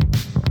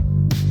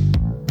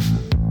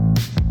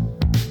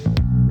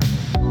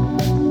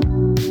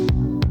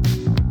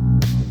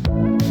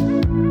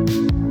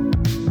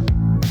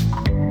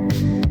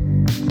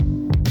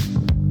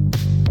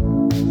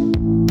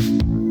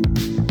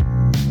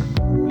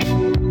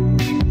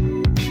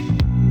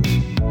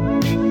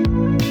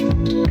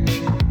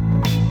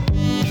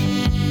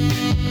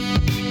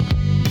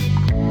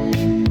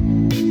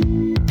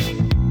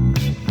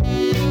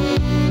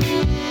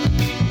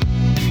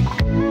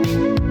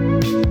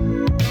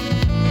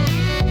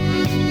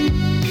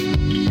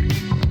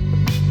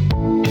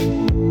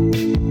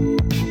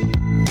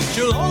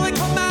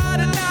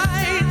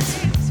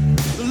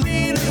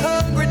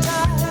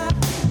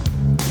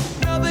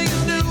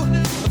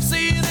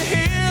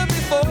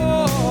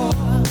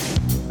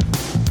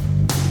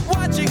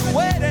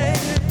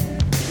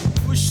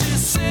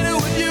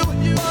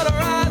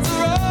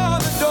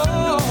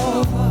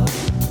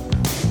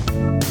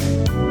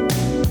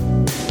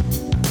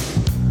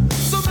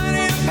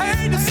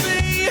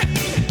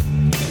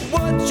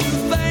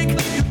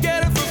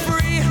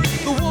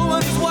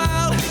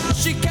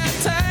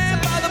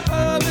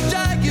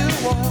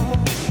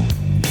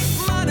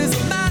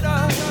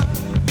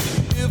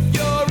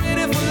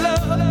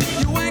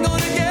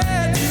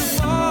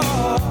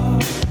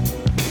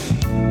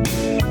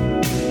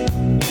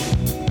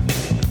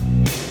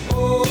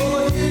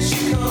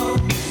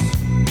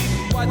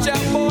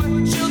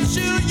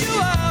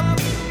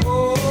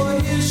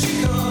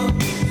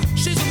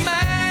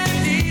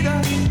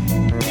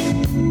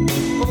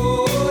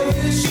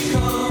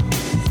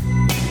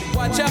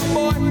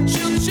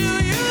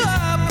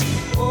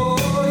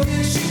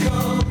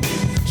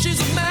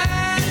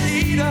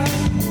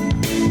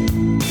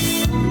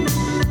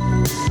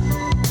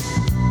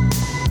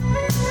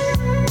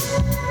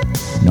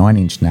 Nine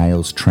Inch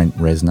Nails' Trent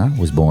Reznor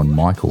was born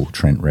Michael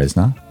Trent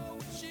Reznor,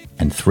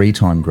 and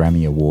 3-time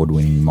Grammy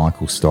Award-winning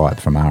Michael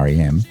Stipe from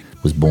R.E.M.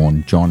 was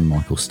born John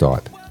Michael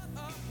Stipe.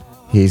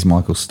 Here's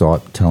Michael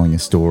Stipe telling a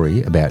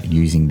story about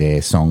using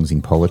their songs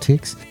in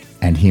politics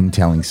and him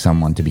telling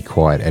someone to be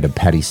quiet at a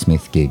Patti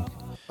Smith gig.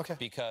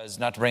 Because,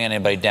 not to bring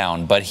anybody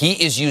down, but he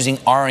is using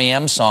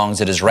R.E.M. songs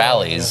at his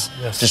rallies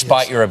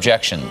despite your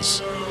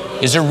objections.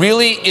 Is there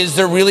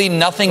really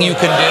nothing you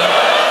can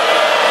do?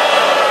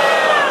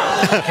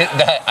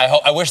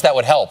 I wish that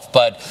would help,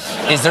 but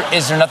is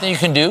there nothing you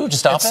can do to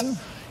stop him?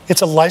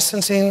 It's a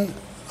licensing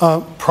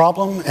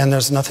problem, and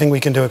there's nothing we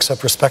can do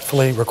except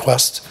respectfully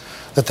request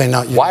that they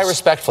not use. Why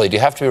respectfully? Do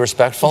you have to be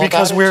respectful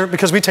because about it?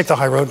 Because we take the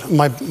high road.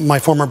 My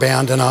former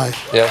band and I.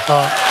 Yeah.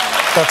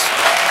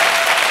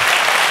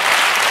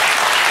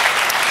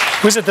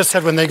 Who's it that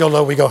said when they go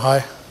low, we go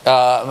high?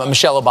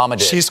 Michelle Obama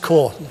did. She's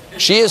cool.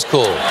 She is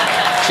cool.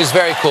 She's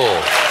very cool.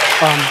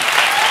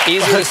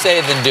 Easier to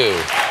say than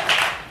do.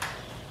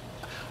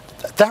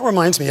 That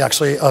reminds me,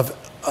 actually, of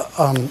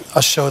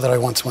a show that I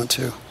once went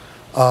to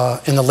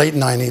in the late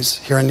 90s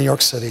here in New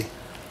York City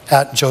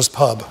at Joe's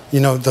Pub.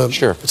 You know,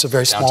 it's a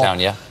very small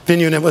downtown,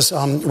 venue, and it was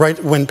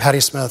right when Patti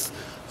Smith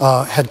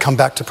had come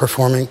back to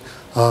performing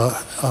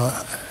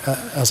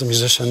as a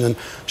musician, and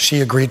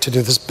she agreed to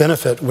do this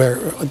benefit where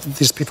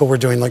these people were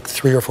doing like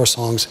 3 or 4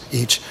 songs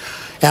each.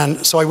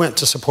 And so I went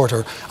to support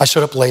her. I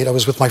showed up late. I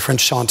was with my friend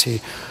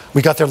Shanti.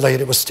 We got there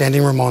late. It was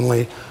standing room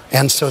only.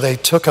 And so they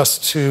took us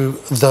to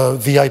the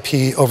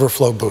VIP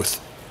overflow booth,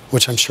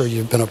 which I'm sure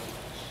you've been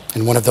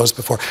in one of those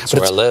before. That's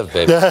where I live,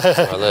 baby. That's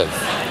where I live.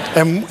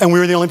 And we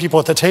were the only people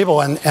at the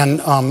table, and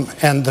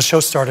the show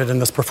started, and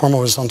this performer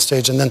was on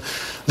stage, and then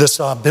this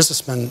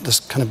businessman, this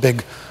kind of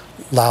big,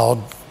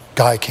 loud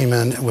guy came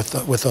in with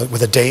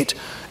a date,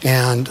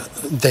 and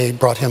they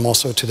brought him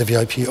also to the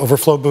VIP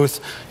overflow booth,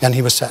 and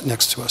he was sat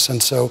next to us.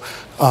 And so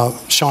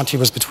Shanti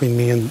was between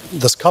me and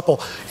this couple,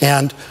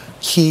 and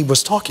he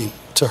was talking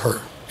to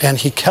her, and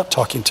he kept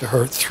talking to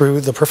her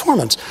through the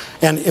performance.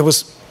 And it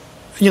was,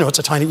 it's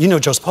a tiny,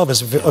 Joe's Pub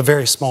is a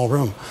very small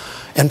room,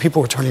 and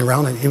people were turning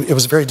around, and it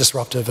was very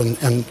disruptive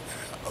and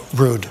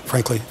rude,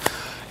 frankly.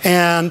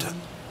 And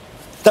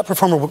that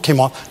performer came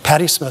off.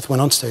 Patti Smith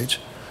went on stage.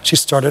 She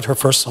started her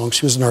first song.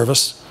 She was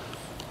nervous.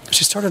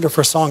 She started her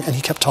first song, and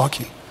he kept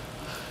talking.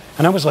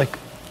 And I was like,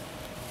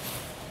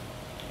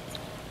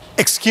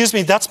 excuse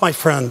me, that's my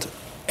friend,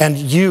 and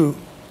you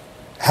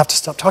have to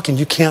stop talking.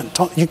 You can't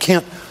talk. You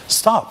can't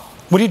stop.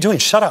 What are you doing?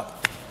 Shut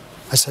up.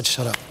 I said,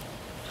 shut up.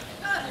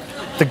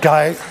 The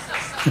guy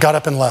got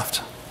up and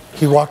left.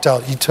 He walked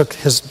out. He took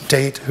his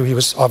date, who he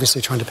was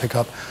obviously trying to pick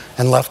up,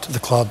 and left the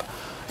club.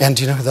 And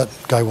do you know who that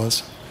guy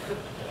was?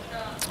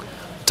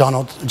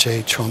 Donald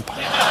J. Trump.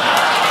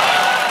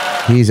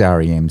 Here's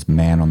R.E.M.'s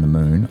Man on the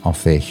Moon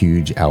off their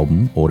huge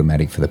album,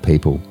 Automatic for the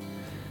People,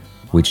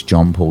 which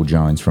John Paul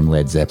Jones from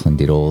Led Zeppelin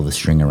did all of the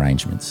string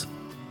arrangements.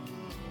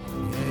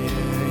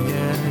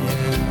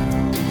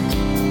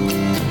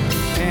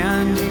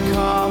 Andy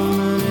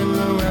Kaufman in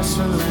the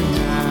wrestling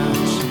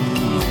match.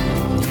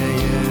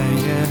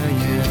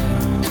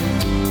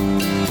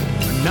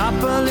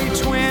 Monopoly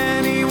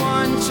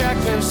 21,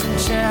 checkers and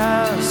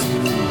chess.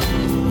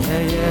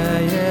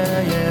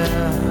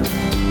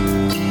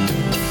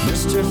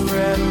 Mr.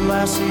 Fred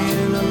Lassie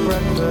in a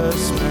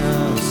breakfast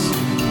mess.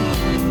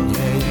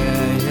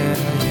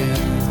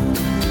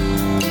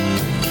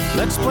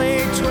 Let's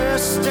play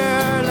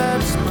Twister,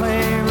 let's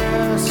play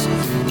Risk.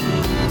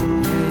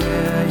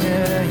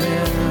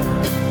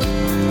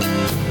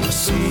 I'll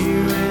see you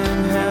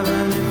in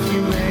heaven if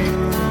you make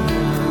the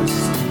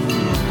list.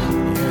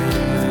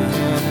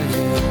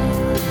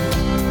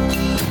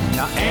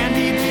 Now,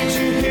 Andy, did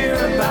you hear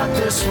about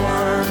this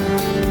one?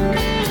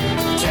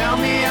 Tell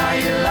me, are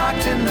you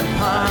locked in the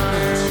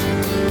punch?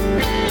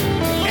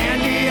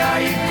 Andy,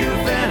 are you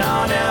goofing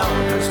on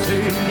Elvis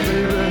too,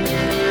 baby?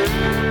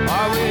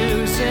 Are we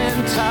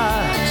losing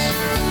touch?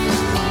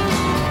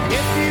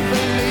 If you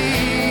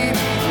believe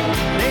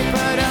they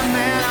put a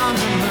man on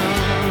the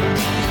moon,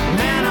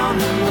 man on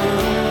the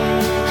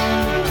moon.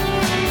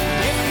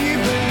 If you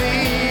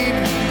believe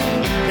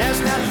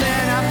there's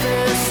nothing up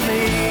their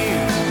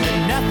sleeve,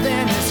 and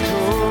nothing is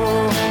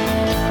cool.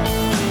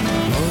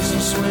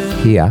 Moses will.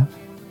 Here,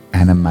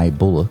 Anna Mae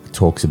Bullock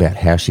talks about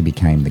how she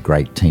became the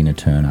great Tina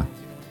Turner.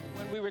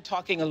 We were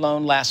talking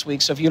alone last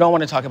week, so if you don't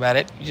want to talk about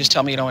it, you just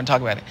tell me you don't want to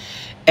talk about it.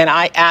 And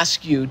I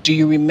asked you, do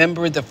you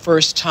remember the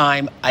first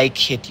time Ike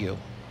hit you?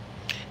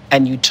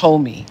 And you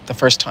told me the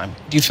first time.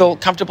 Do you feel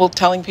comfortable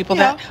telling people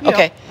that? Yeah.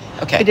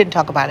 Okay. We didn't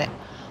talk about it.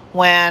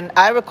 When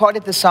I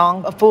recorded the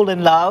song A Fool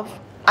in Love,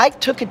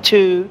 Ike took it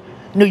to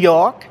New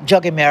York,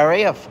 Juggy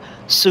Murray of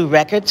Sue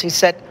Records. He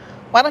said,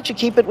 why don't you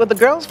keep it with the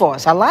girl's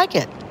voice? I like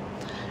it.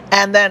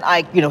 And then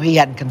Ike, he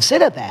hadn't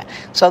considered that.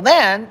 So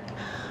then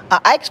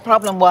Ike's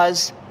problem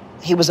was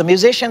he was a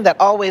musician that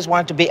always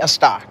wanted to be a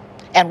star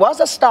and was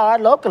a star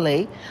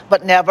locally,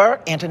 but never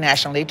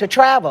internationally to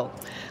travel.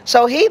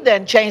 So he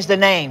then changed the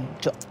name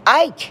to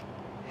Ike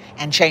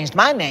and changed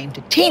my name to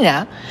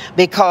Tina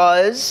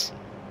because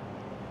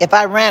if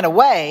I ran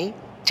away,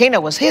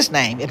 Tina was his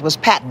name. It was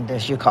patent,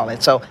 as you call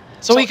it. So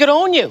he could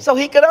own you. So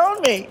he could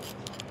own me.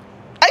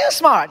 He was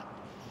smart.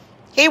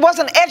 He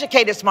wasn't an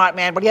educated smart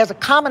man, but he has a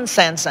common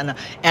sense and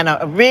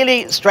a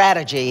really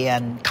strategy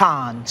and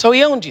con. So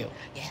he owned you.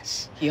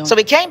 Yes. So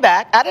he came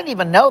back. I didn't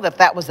even know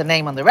that was the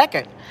name on the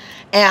record.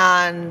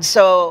 And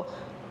so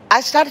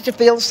I started to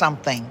feel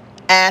something,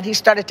 and he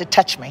started to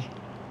touch me.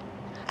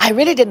 I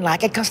really didn't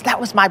like it because that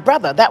was my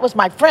brother. That was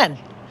my friend.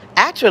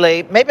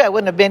 Actually, maybe I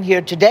wouldn't have been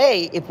here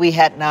today if I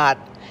had not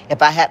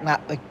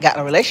got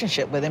a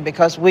relationship with him,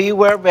 because we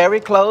were very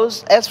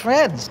close as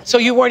friends. So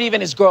you weren't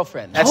even his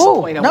girlfriend? That's the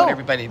point I want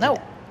everybody to know.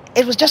 No,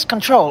 it was just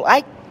control.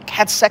 I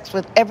had sex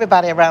with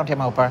everybody around him,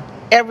 Oprah.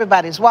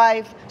 Everybody's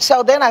wife.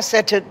 So then I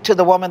said to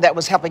the woman that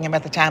was helping him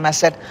at the time, I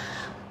said,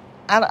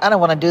 I don't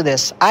want to do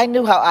this. I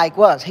knew how Ike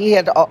was. He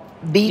had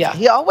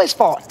he always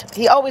fought.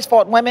 He always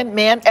fought women,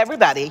 men,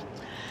 everybody.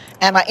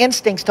 And my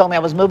instincts told me I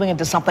was moving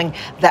into something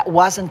that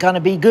wasn't going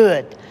to be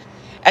good.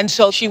 And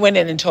so she went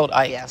in and told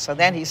Ike. Yeah, so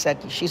then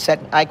she said,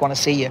 Ike want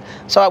to see you.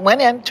 So I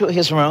went into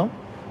his room,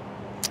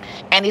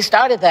 and he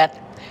started that.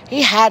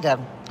 He had a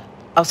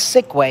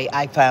sick way,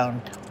 I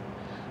found.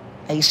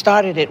 And he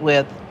started it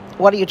with,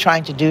 what are you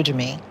trying to do to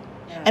me?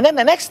 Yeah. And then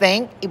the next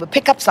thing, he would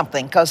pick up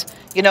something, because,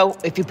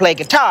 if you play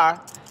guitar,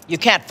 you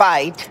can't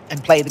fight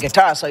and play the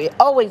guitar, so he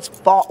always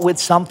fought with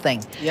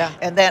something. Yeah.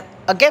 And then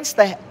against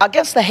the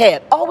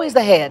head, always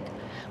the head,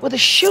 with a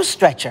shoe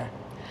stretcher.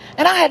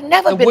 And I had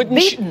never been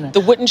beaten. The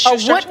wooden shoe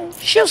stretcher? A wooden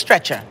shoe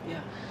stretcher.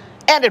 Yeah.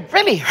 And it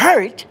really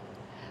hurt,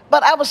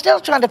 but I was still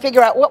trying to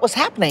figure out what was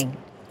happening.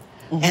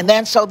 Mm-hmm. And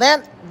then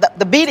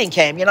the beating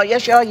came.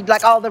 Yes, you'd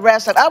like all the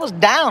rest. And I was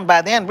down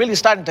by then, really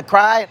starting to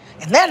cry.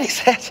 And then he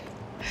said,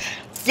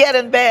 get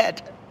in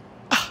bed.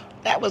 Oh,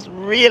 that was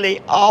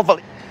really awful.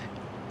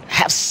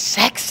 Have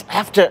sex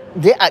after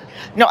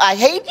I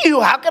hate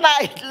you.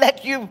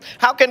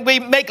 How can we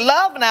make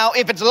love now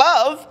if it's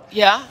love?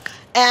 Yeah.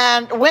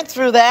 And went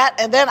through that,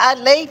 and then I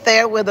laid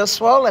there with a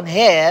swollen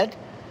head,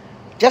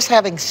 just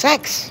having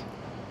sex,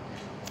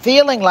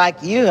 feeling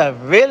like you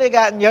have really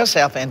gotten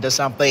yourself into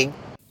something.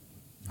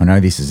 I know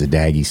this is a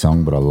Daggy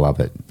song, but I love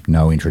it.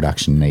 No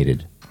introduction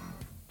needed.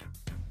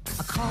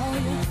 I call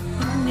you,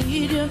 I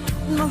need you,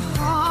 my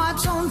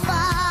heart's on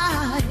fire.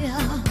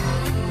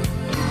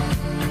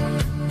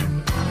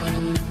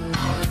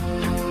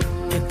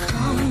 You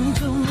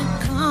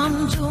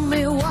come to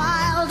me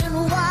wild and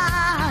wild.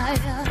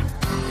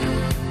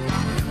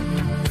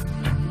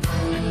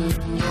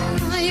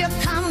 You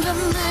come to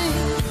me,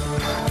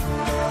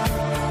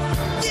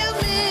 give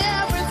me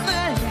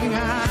everything I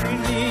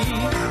need.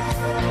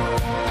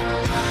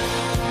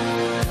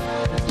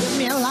 Give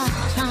me a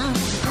lifetime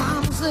of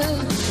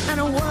promises and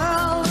a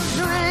world of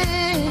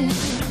dreams.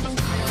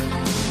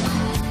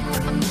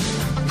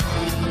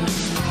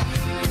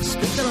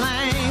 Speak the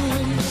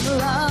language of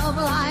love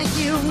like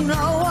you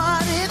know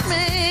what it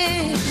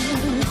means.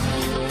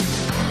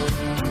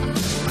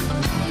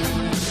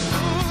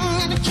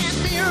 And it can't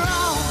be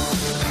wrong.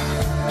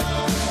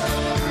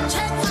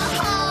 Take my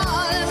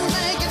heart and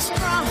make it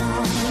strong.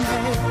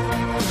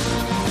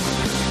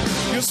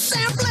 You're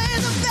simply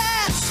the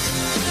best.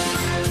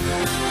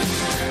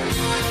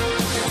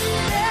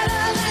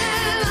 Better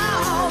than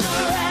all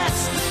the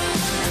rest.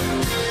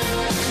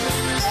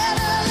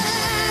 Better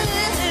than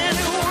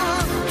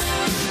anyone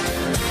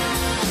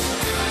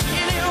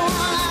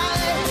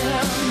I've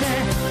ever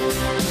met.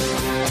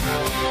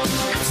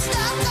 I'm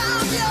stuck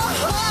on your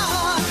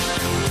heart.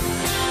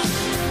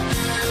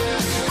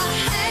 I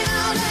hang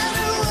out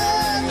every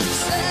word you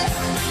say.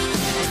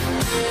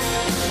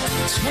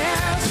 Tear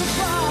us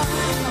apart.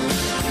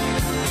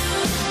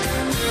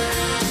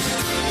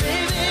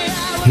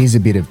 Here's a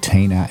bit of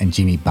Tina and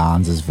Jimmy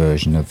Barnes's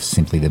version of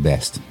Simply the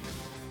Best.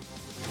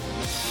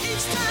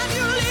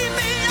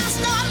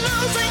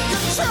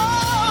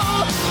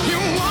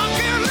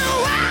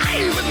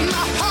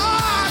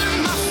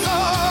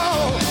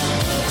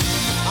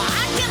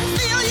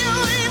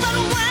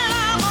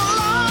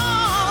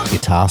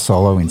 Guitar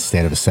solo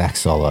instead of a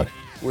sax solo.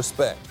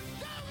 Respect,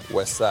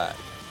 West Side.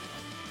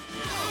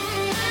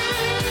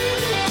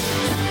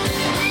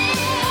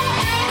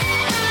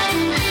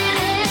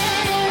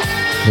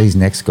 These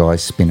next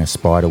guys spin a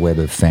spiderweb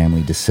of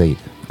family deceit.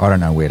 I don't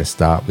know where to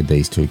start with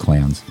these two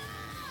clowns.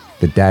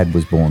 The dad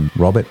was born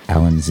Robert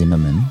Allen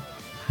Zimmerman.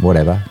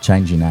 Whatever,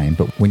 change your name,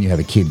 but when you have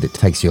a kid that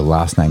takes your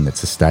last name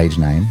that's a stage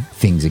name,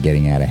 things are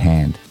getting out of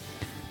hand.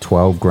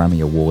 12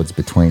 Grammy Awards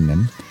between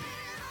them.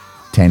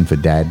 10 for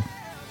dad,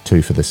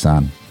 2 for the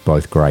son.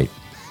 Both great.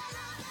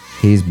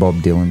 Here's Bob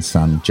Dylan's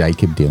son,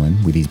 Jacob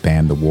Dylan, with his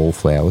band The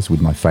Wallflowers,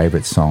 with my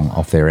favourite song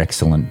off their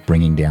excellent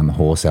Bringing Down the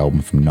Horse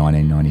album from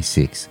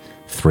 1996,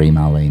 3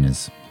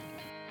 Marlenas.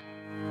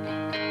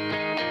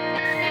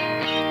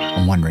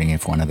 I'm wondering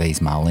if one of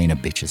these Marlena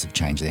bitches have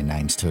changed their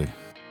names too.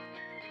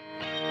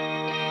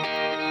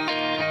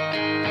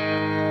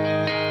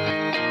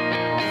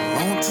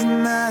 On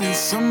tonight in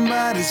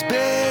somebody's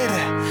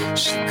bed,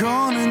 she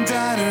gone and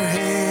dyed her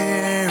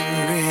hair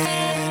red.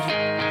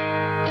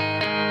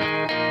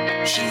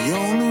 She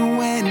only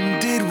went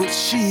and did what what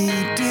she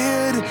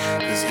did,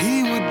 'cause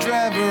he would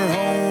drive her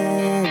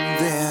home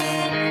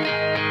then.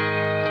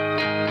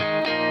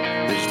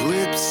 There's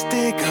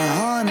lipstick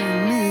on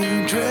her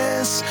new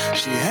dress,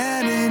 she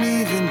hadn't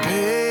even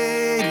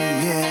paid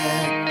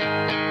yet.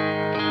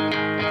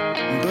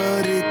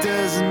 But it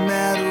doesn't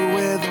matter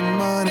where the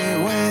money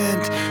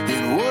went,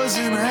 it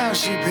wasn't how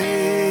she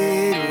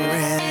paid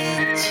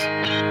rent.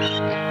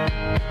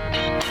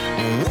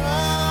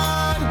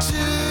 1, 2,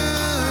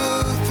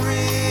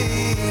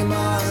 3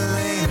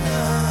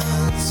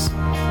 Marlenas.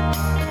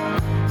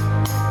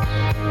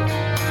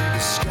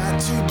 There's got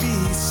to be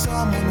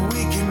someone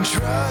we can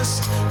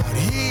trust out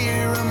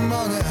here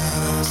among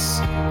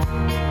us.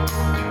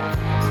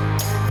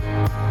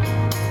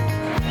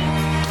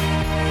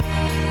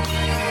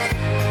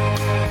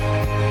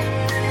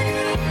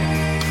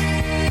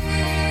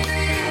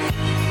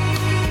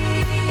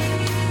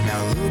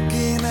 Now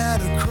looking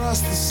out across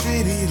the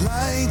city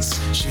lights,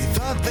 she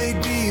thought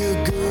they'd be a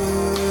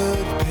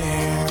good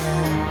pair.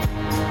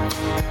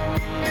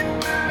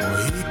 Well,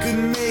 he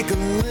could make a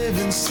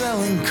living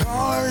selling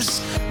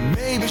cars,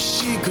 maybe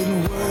she could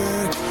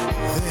work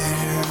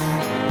there.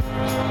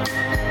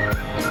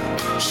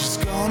 She's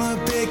gonna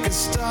pick a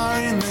star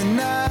in the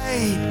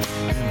night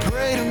and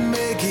pray to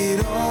make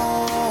it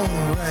all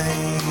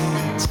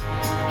right.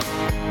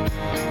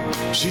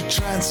 She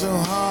tried so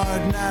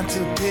hard not to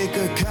pick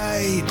a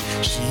kite,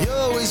 she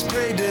always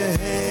prayed to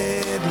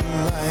headlights.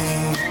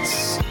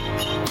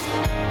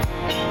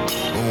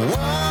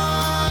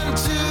 1,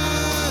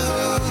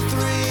 2,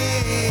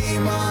 3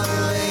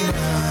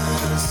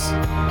 Marlenas.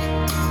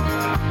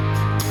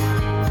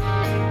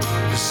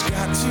 There's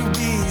got to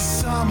be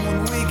someone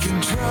we can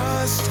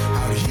trust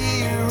out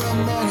here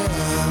among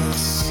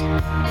us.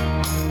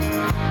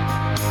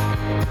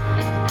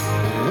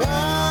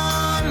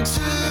 1,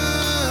 2,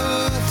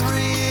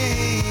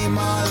 3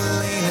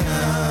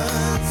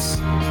 Marlenas.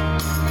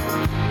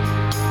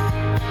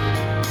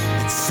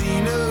 Let's see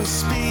no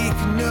speak,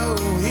 no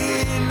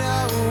hear, no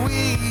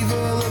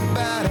evil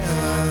about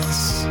us.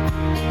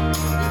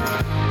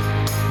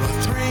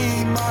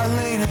 3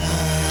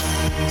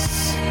 Marlenas.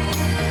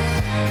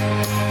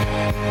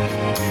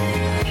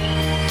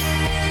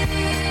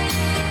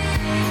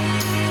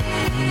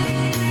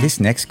 This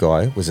next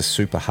guy was a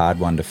super hard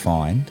one to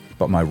find,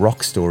 but my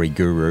rock story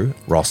guru,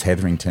 Ross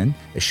Hetherington,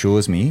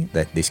 assures me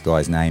that this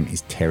guy's name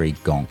is Terry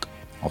Gonk.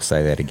 I'll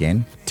say that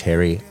again,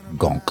 Terry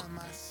Gonk.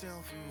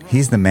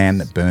 Here's the man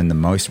that burned the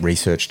most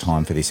research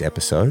time for this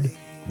episode,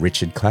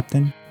 Richard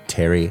Clapton,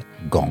 Terry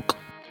Gonk,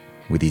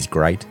 with his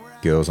great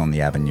Girls on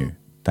the Avenue.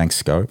 Thanks,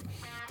 Scope.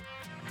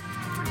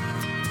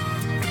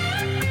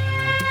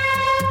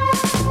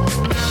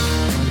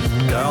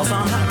 Girls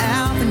on the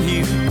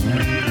avenue,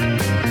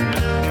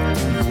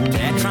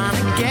 they're trying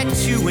to get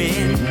you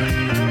in.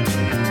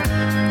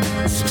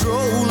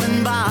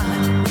 Strolling by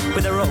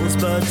with a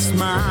rosebud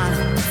smile.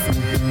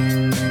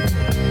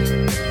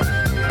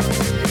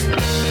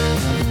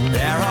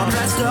 They're all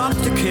dressed up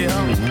to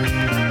kill.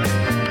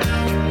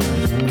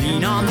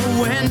 Lean on the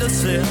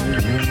windowsill,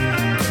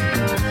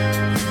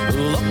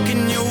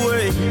 looking your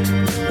way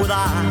with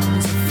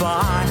eyes of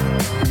fire.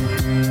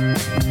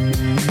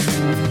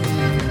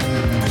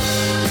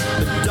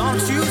 But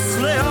don't you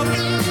slip,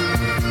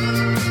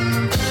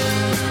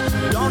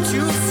 don't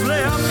you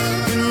slip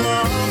in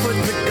love with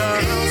the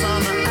girls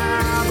on the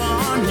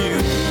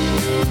avenue.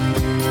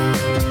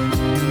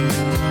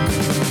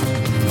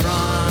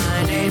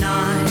 Friday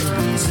night,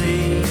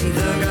 see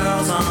the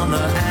girls on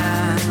the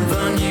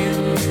avenue.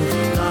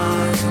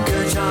 Like a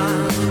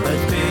child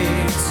at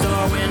big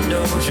store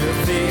windows, you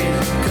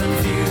feel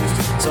confused.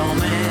 So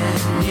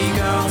many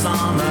girls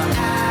on the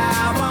avenue.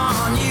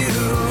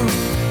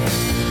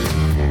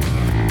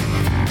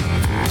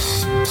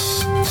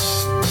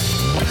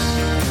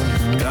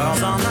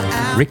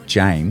 Rick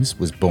James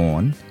was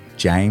born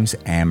James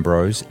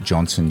Ambrose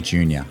Johnson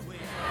Jr.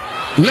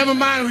 Never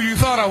mind who you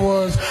thought I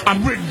was.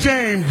 I'm Rick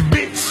James,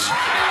 bitch.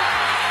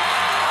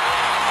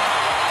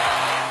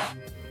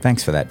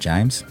 Thanks for that,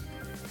 James.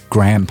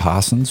 Graham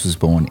Parsons was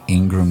born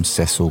Ingram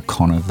Cecil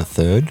Connor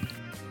III.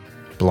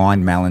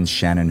 Blind Melon's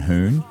Shannon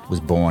Hoon was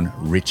born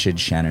Richard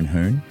Shannon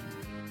Hoon.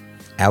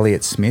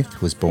 Elliott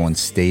Smith was born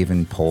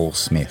Stephen Paul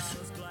Smith.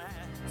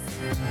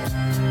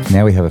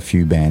 Now we have a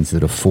few bands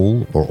that are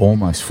full or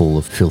almost full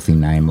of filthy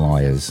name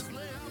liars.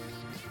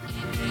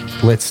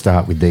 Let's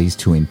start with these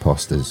two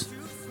imposters.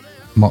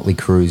 Motley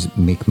Crue's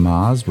Mick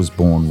Mars was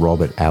born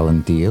Robert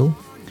Allen Deal,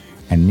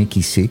 and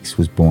Nikki Sixx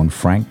was born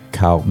Frank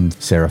Carlton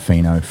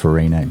Serafino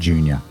Farina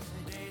Jr.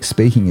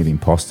 Speaking of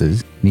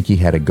imposters, Nikki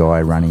had a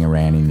guy running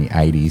around in the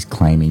 80s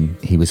claiming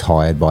he was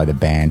hired by the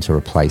band to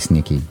replace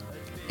Nikki.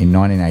 In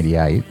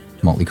 1988,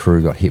 Motley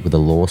Crue got hit with a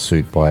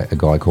lawsuit by a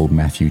guy called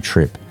Matthew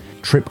Tripp.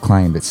 Tripp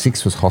claimed that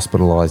Sixx was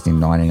hospitalised in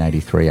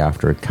 1983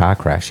 after a car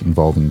crash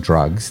involving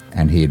drugs,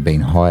 and he had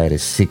been hired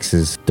as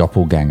Sixx's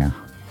doppelganger,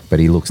 but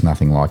he looks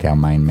nothing like our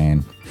main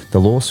man. The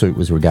lawsuit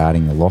was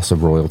regarding the loss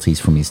of royalties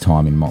from his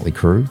time in Motley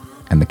Crue,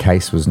 and the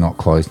case was not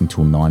closed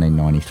until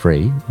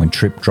 1993 when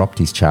Tripp dropped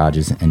his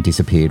charges and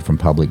disappeared from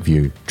public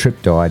view.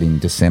 Tripp died in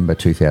December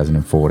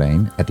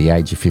 2014 at the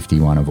age of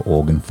 51 of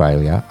organ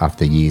failure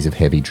after years of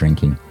heavy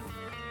drinking.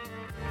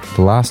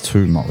 The last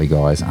two Motley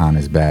guys aren't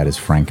as bad as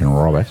Frank and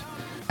Robert,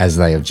 as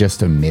they have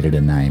just omitted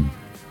a name.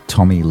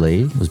 Tommy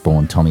Lee was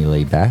born Tommy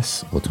Lee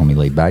Bass, or Tommy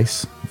Lee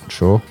Bass, not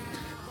sure.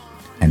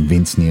 And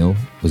Vince Neil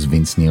was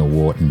Vince Neil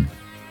Wharton.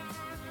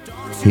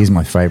 Here's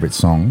my favourite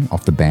song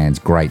off the band's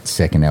great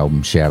second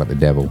album, Shout at the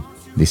Devil.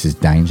 This is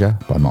Danger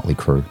by Motley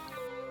Crue.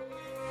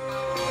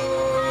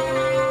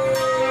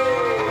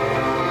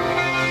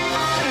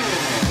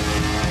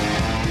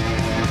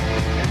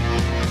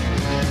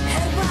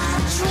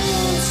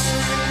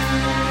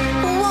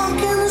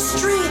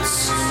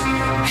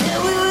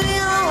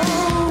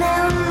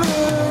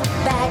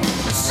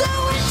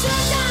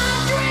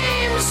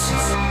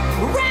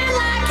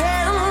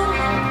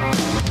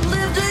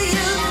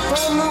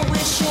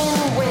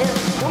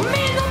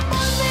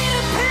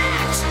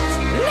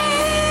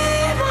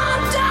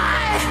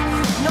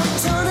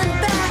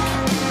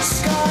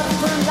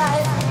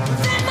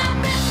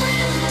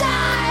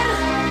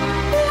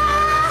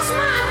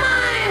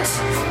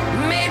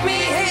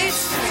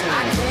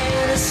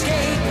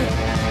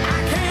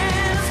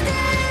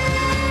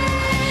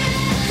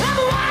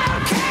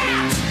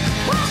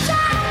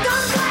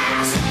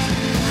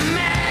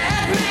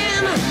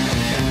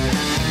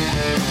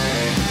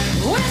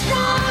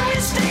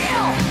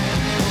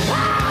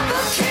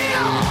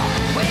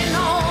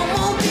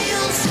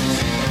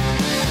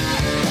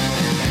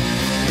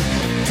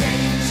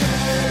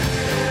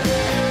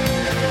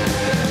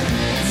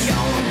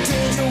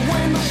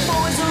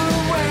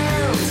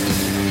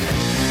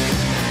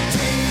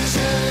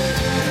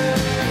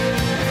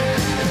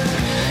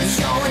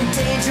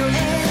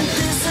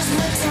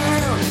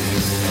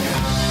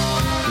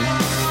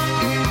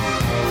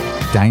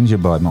 Danger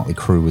by Motley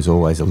Crue was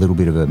always a little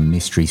bit of a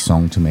mystery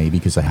song to me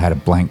because I had a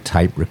blank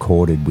tape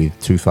recorded with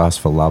Too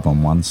Fast for Love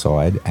on one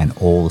side and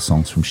all the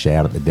songs from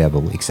Shout at the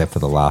Devil except for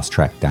the last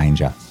track,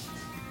 Danger.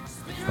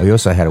 I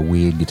also had a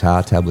weird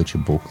guitar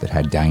tablature book that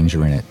had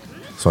Danger in it,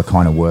 so I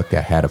kind of worked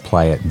out how to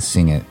play it and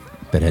sing it,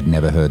 but had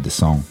never heard the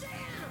song.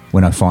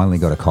 When I finally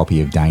got a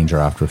copy of Danger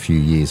after a few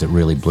years, it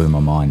really blew my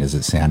mind as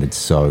it sounded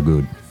so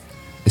good,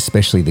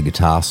 especially the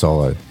guitar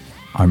solo.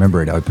 I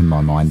remember it opened my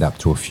mind up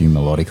to a few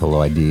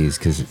melodical ideas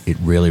because it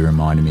really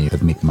reminded me of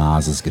Mick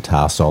Mars's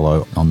guitar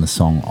solo on the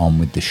song On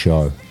With The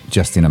Show,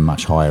 just in a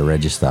much higher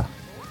register.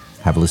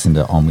 Have a listen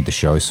to On With The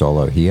Show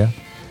solo here.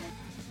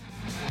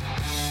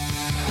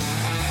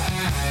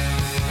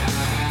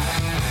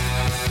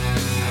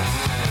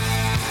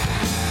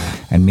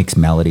 And Mick's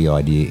melody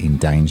idea in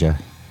Danger.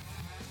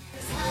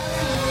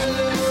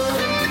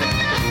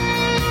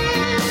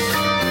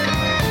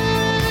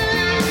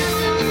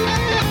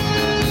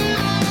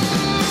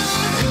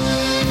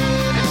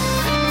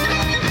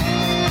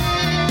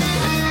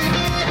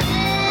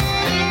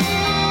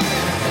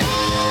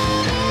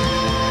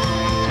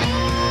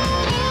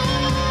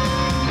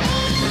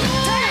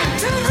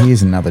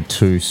 Here's another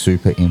two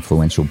super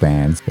influential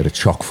bands that are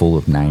chock full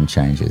of name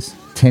changes.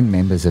 10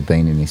 members have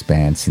been in this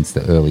band since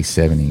the early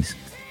 70s.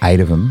 8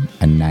 of them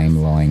are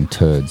name-lying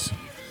turds.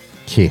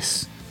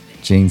 Kiss.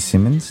 Gene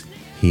Simmons,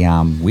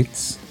 Hiam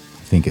Witz,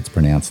 I think it's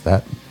pronounced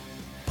that.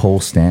 Paul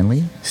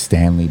Stanley,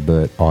 Stanley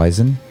Burt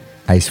Eisen.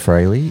 Ace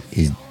Frehley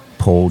is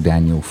Paul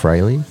Daniel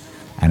Frehley.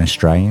 And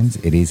Australians,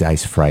 it is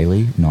Ace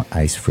Frehley, not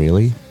Ace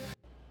Frehley.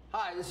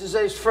 Hi, this is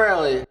Ace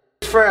Frehley.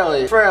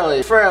 Frehley.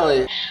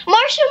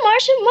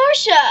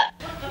 Marsha.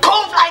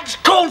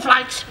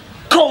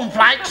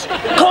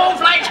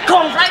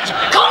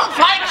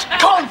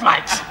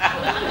 Cornflakes.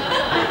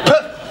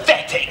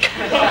 Pathetic.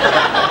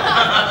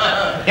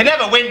 You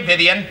never win,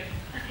 Vivian.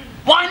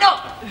 Why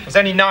not? There's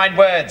only 9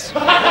 words.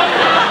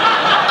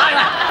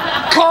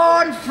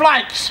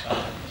 Cornflakes.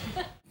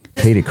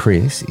 Peter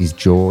Criss is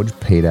George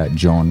Peter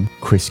John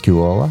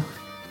Criscuola.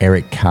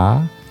 Eric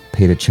Carr,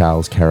 Peter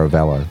Charles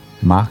Caravello.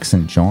 Mark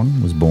St. John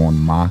was born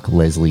Mark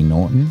Leslie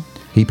Norton.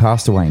 He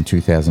passed away in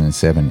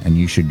 2007, and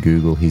you should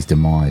Google his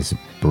demise.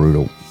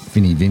 Brutal.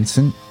 Vinnie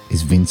Vincent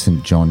is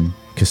Vincent John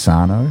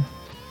Cassano.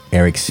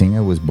 Eric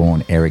Singer was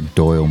born Eric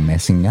Doyle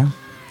Messinger.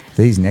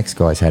 These next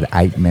guys had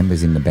 8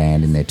 members in the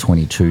band in their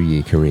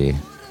 22-year career.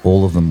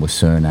 All of them were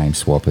surname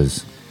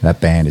swappers.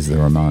 That band is the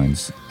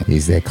Ramones.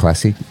 Here's their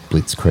classic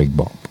Blitzkrieg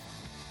Bop.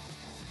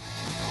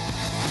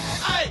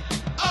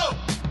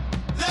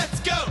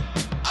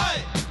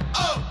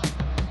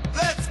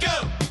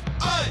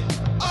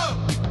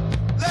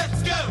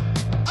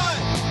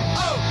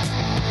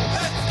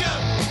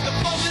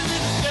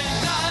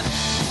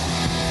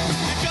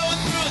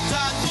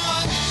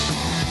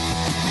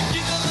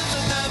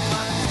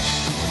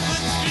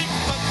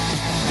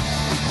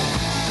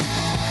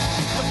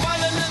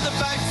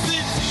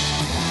 Backseat,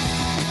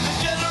 the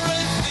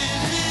generous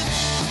it is.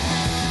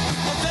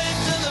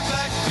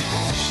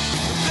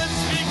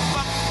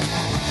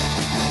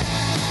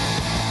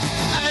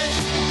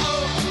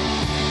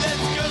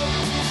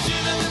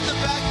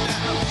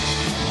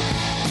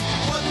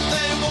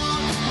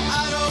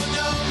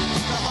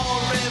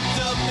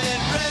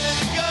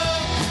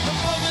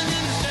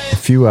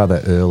 few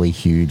other early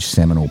huge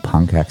seminal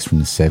punk acts from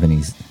the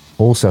 70s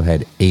also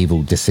had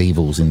evil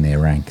deceivals in their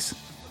ranks.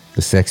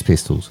 The Sex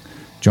Pistols.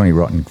 Johnny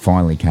Rotten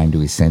finally came to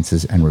his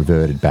senses and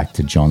reverted back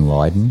to John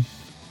Lydon.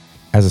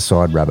 As a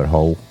side rabbit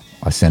hole,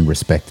 I send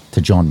respect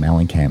to John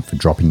Mellencamp for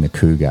dropping the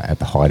cougar at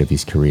the height of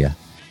his career.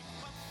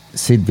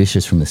 Sid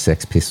Vicious from the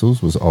Sex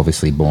Pistols was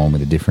obviously born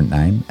with a different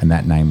name, and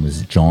that name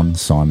was John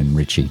Simon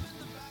Ritchie.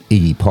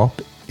 Iggy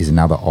Pop is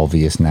another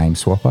obvious name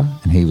swapper,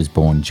 and he was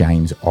born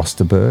James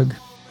Osterberg.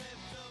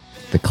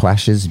 The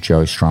Clash's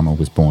Joe Strummer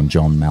was born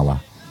John Maller.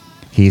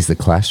 Here's The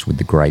Clash with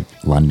the great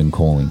London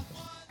Calling.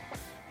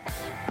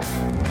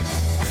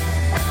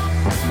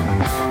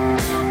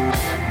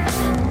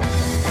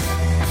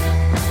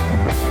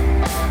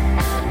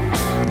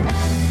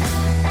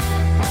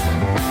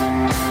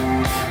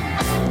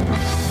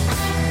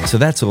 So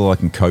that's all I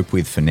can cope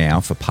with for now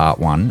for part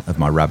 1 of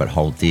my rabbit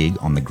hole dig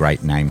on the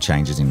great name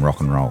changes in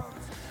rock and roll.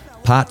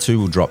 Part 2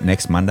 will drop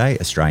next Monday,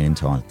 Australian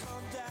time.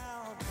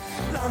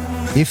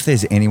 If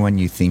there's anyone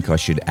you think I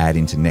should add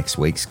into next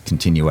week's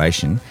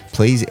continuation,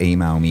 please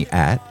email me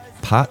at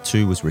part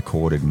 2 was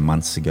recorded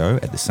months ago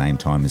at the same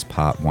time as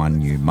part 1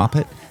 new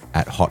Muppet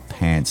at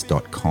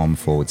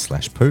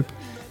hotpants.com/poop,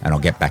 and I'll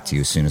get back to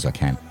you as soon as I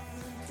can.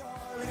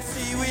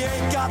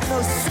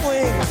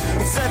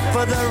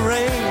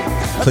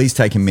 Please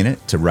take a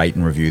minute to rate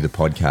and review the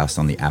podcast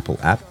on the Apple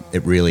app.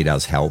 It really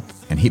does help.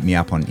 And hit me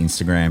up on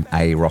Instagram,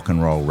 a Rock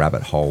and Roll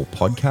Rabbit Hole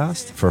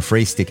Podcast, for a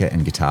free sticker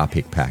and guitar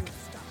pick pack.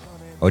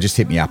 Or just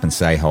hit me up and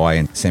say hi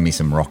and send me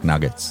some rock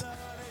nuggets.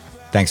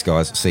 Thanks,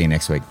 guys. See you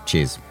next week.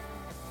 Cheers.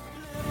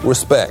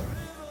 Respect.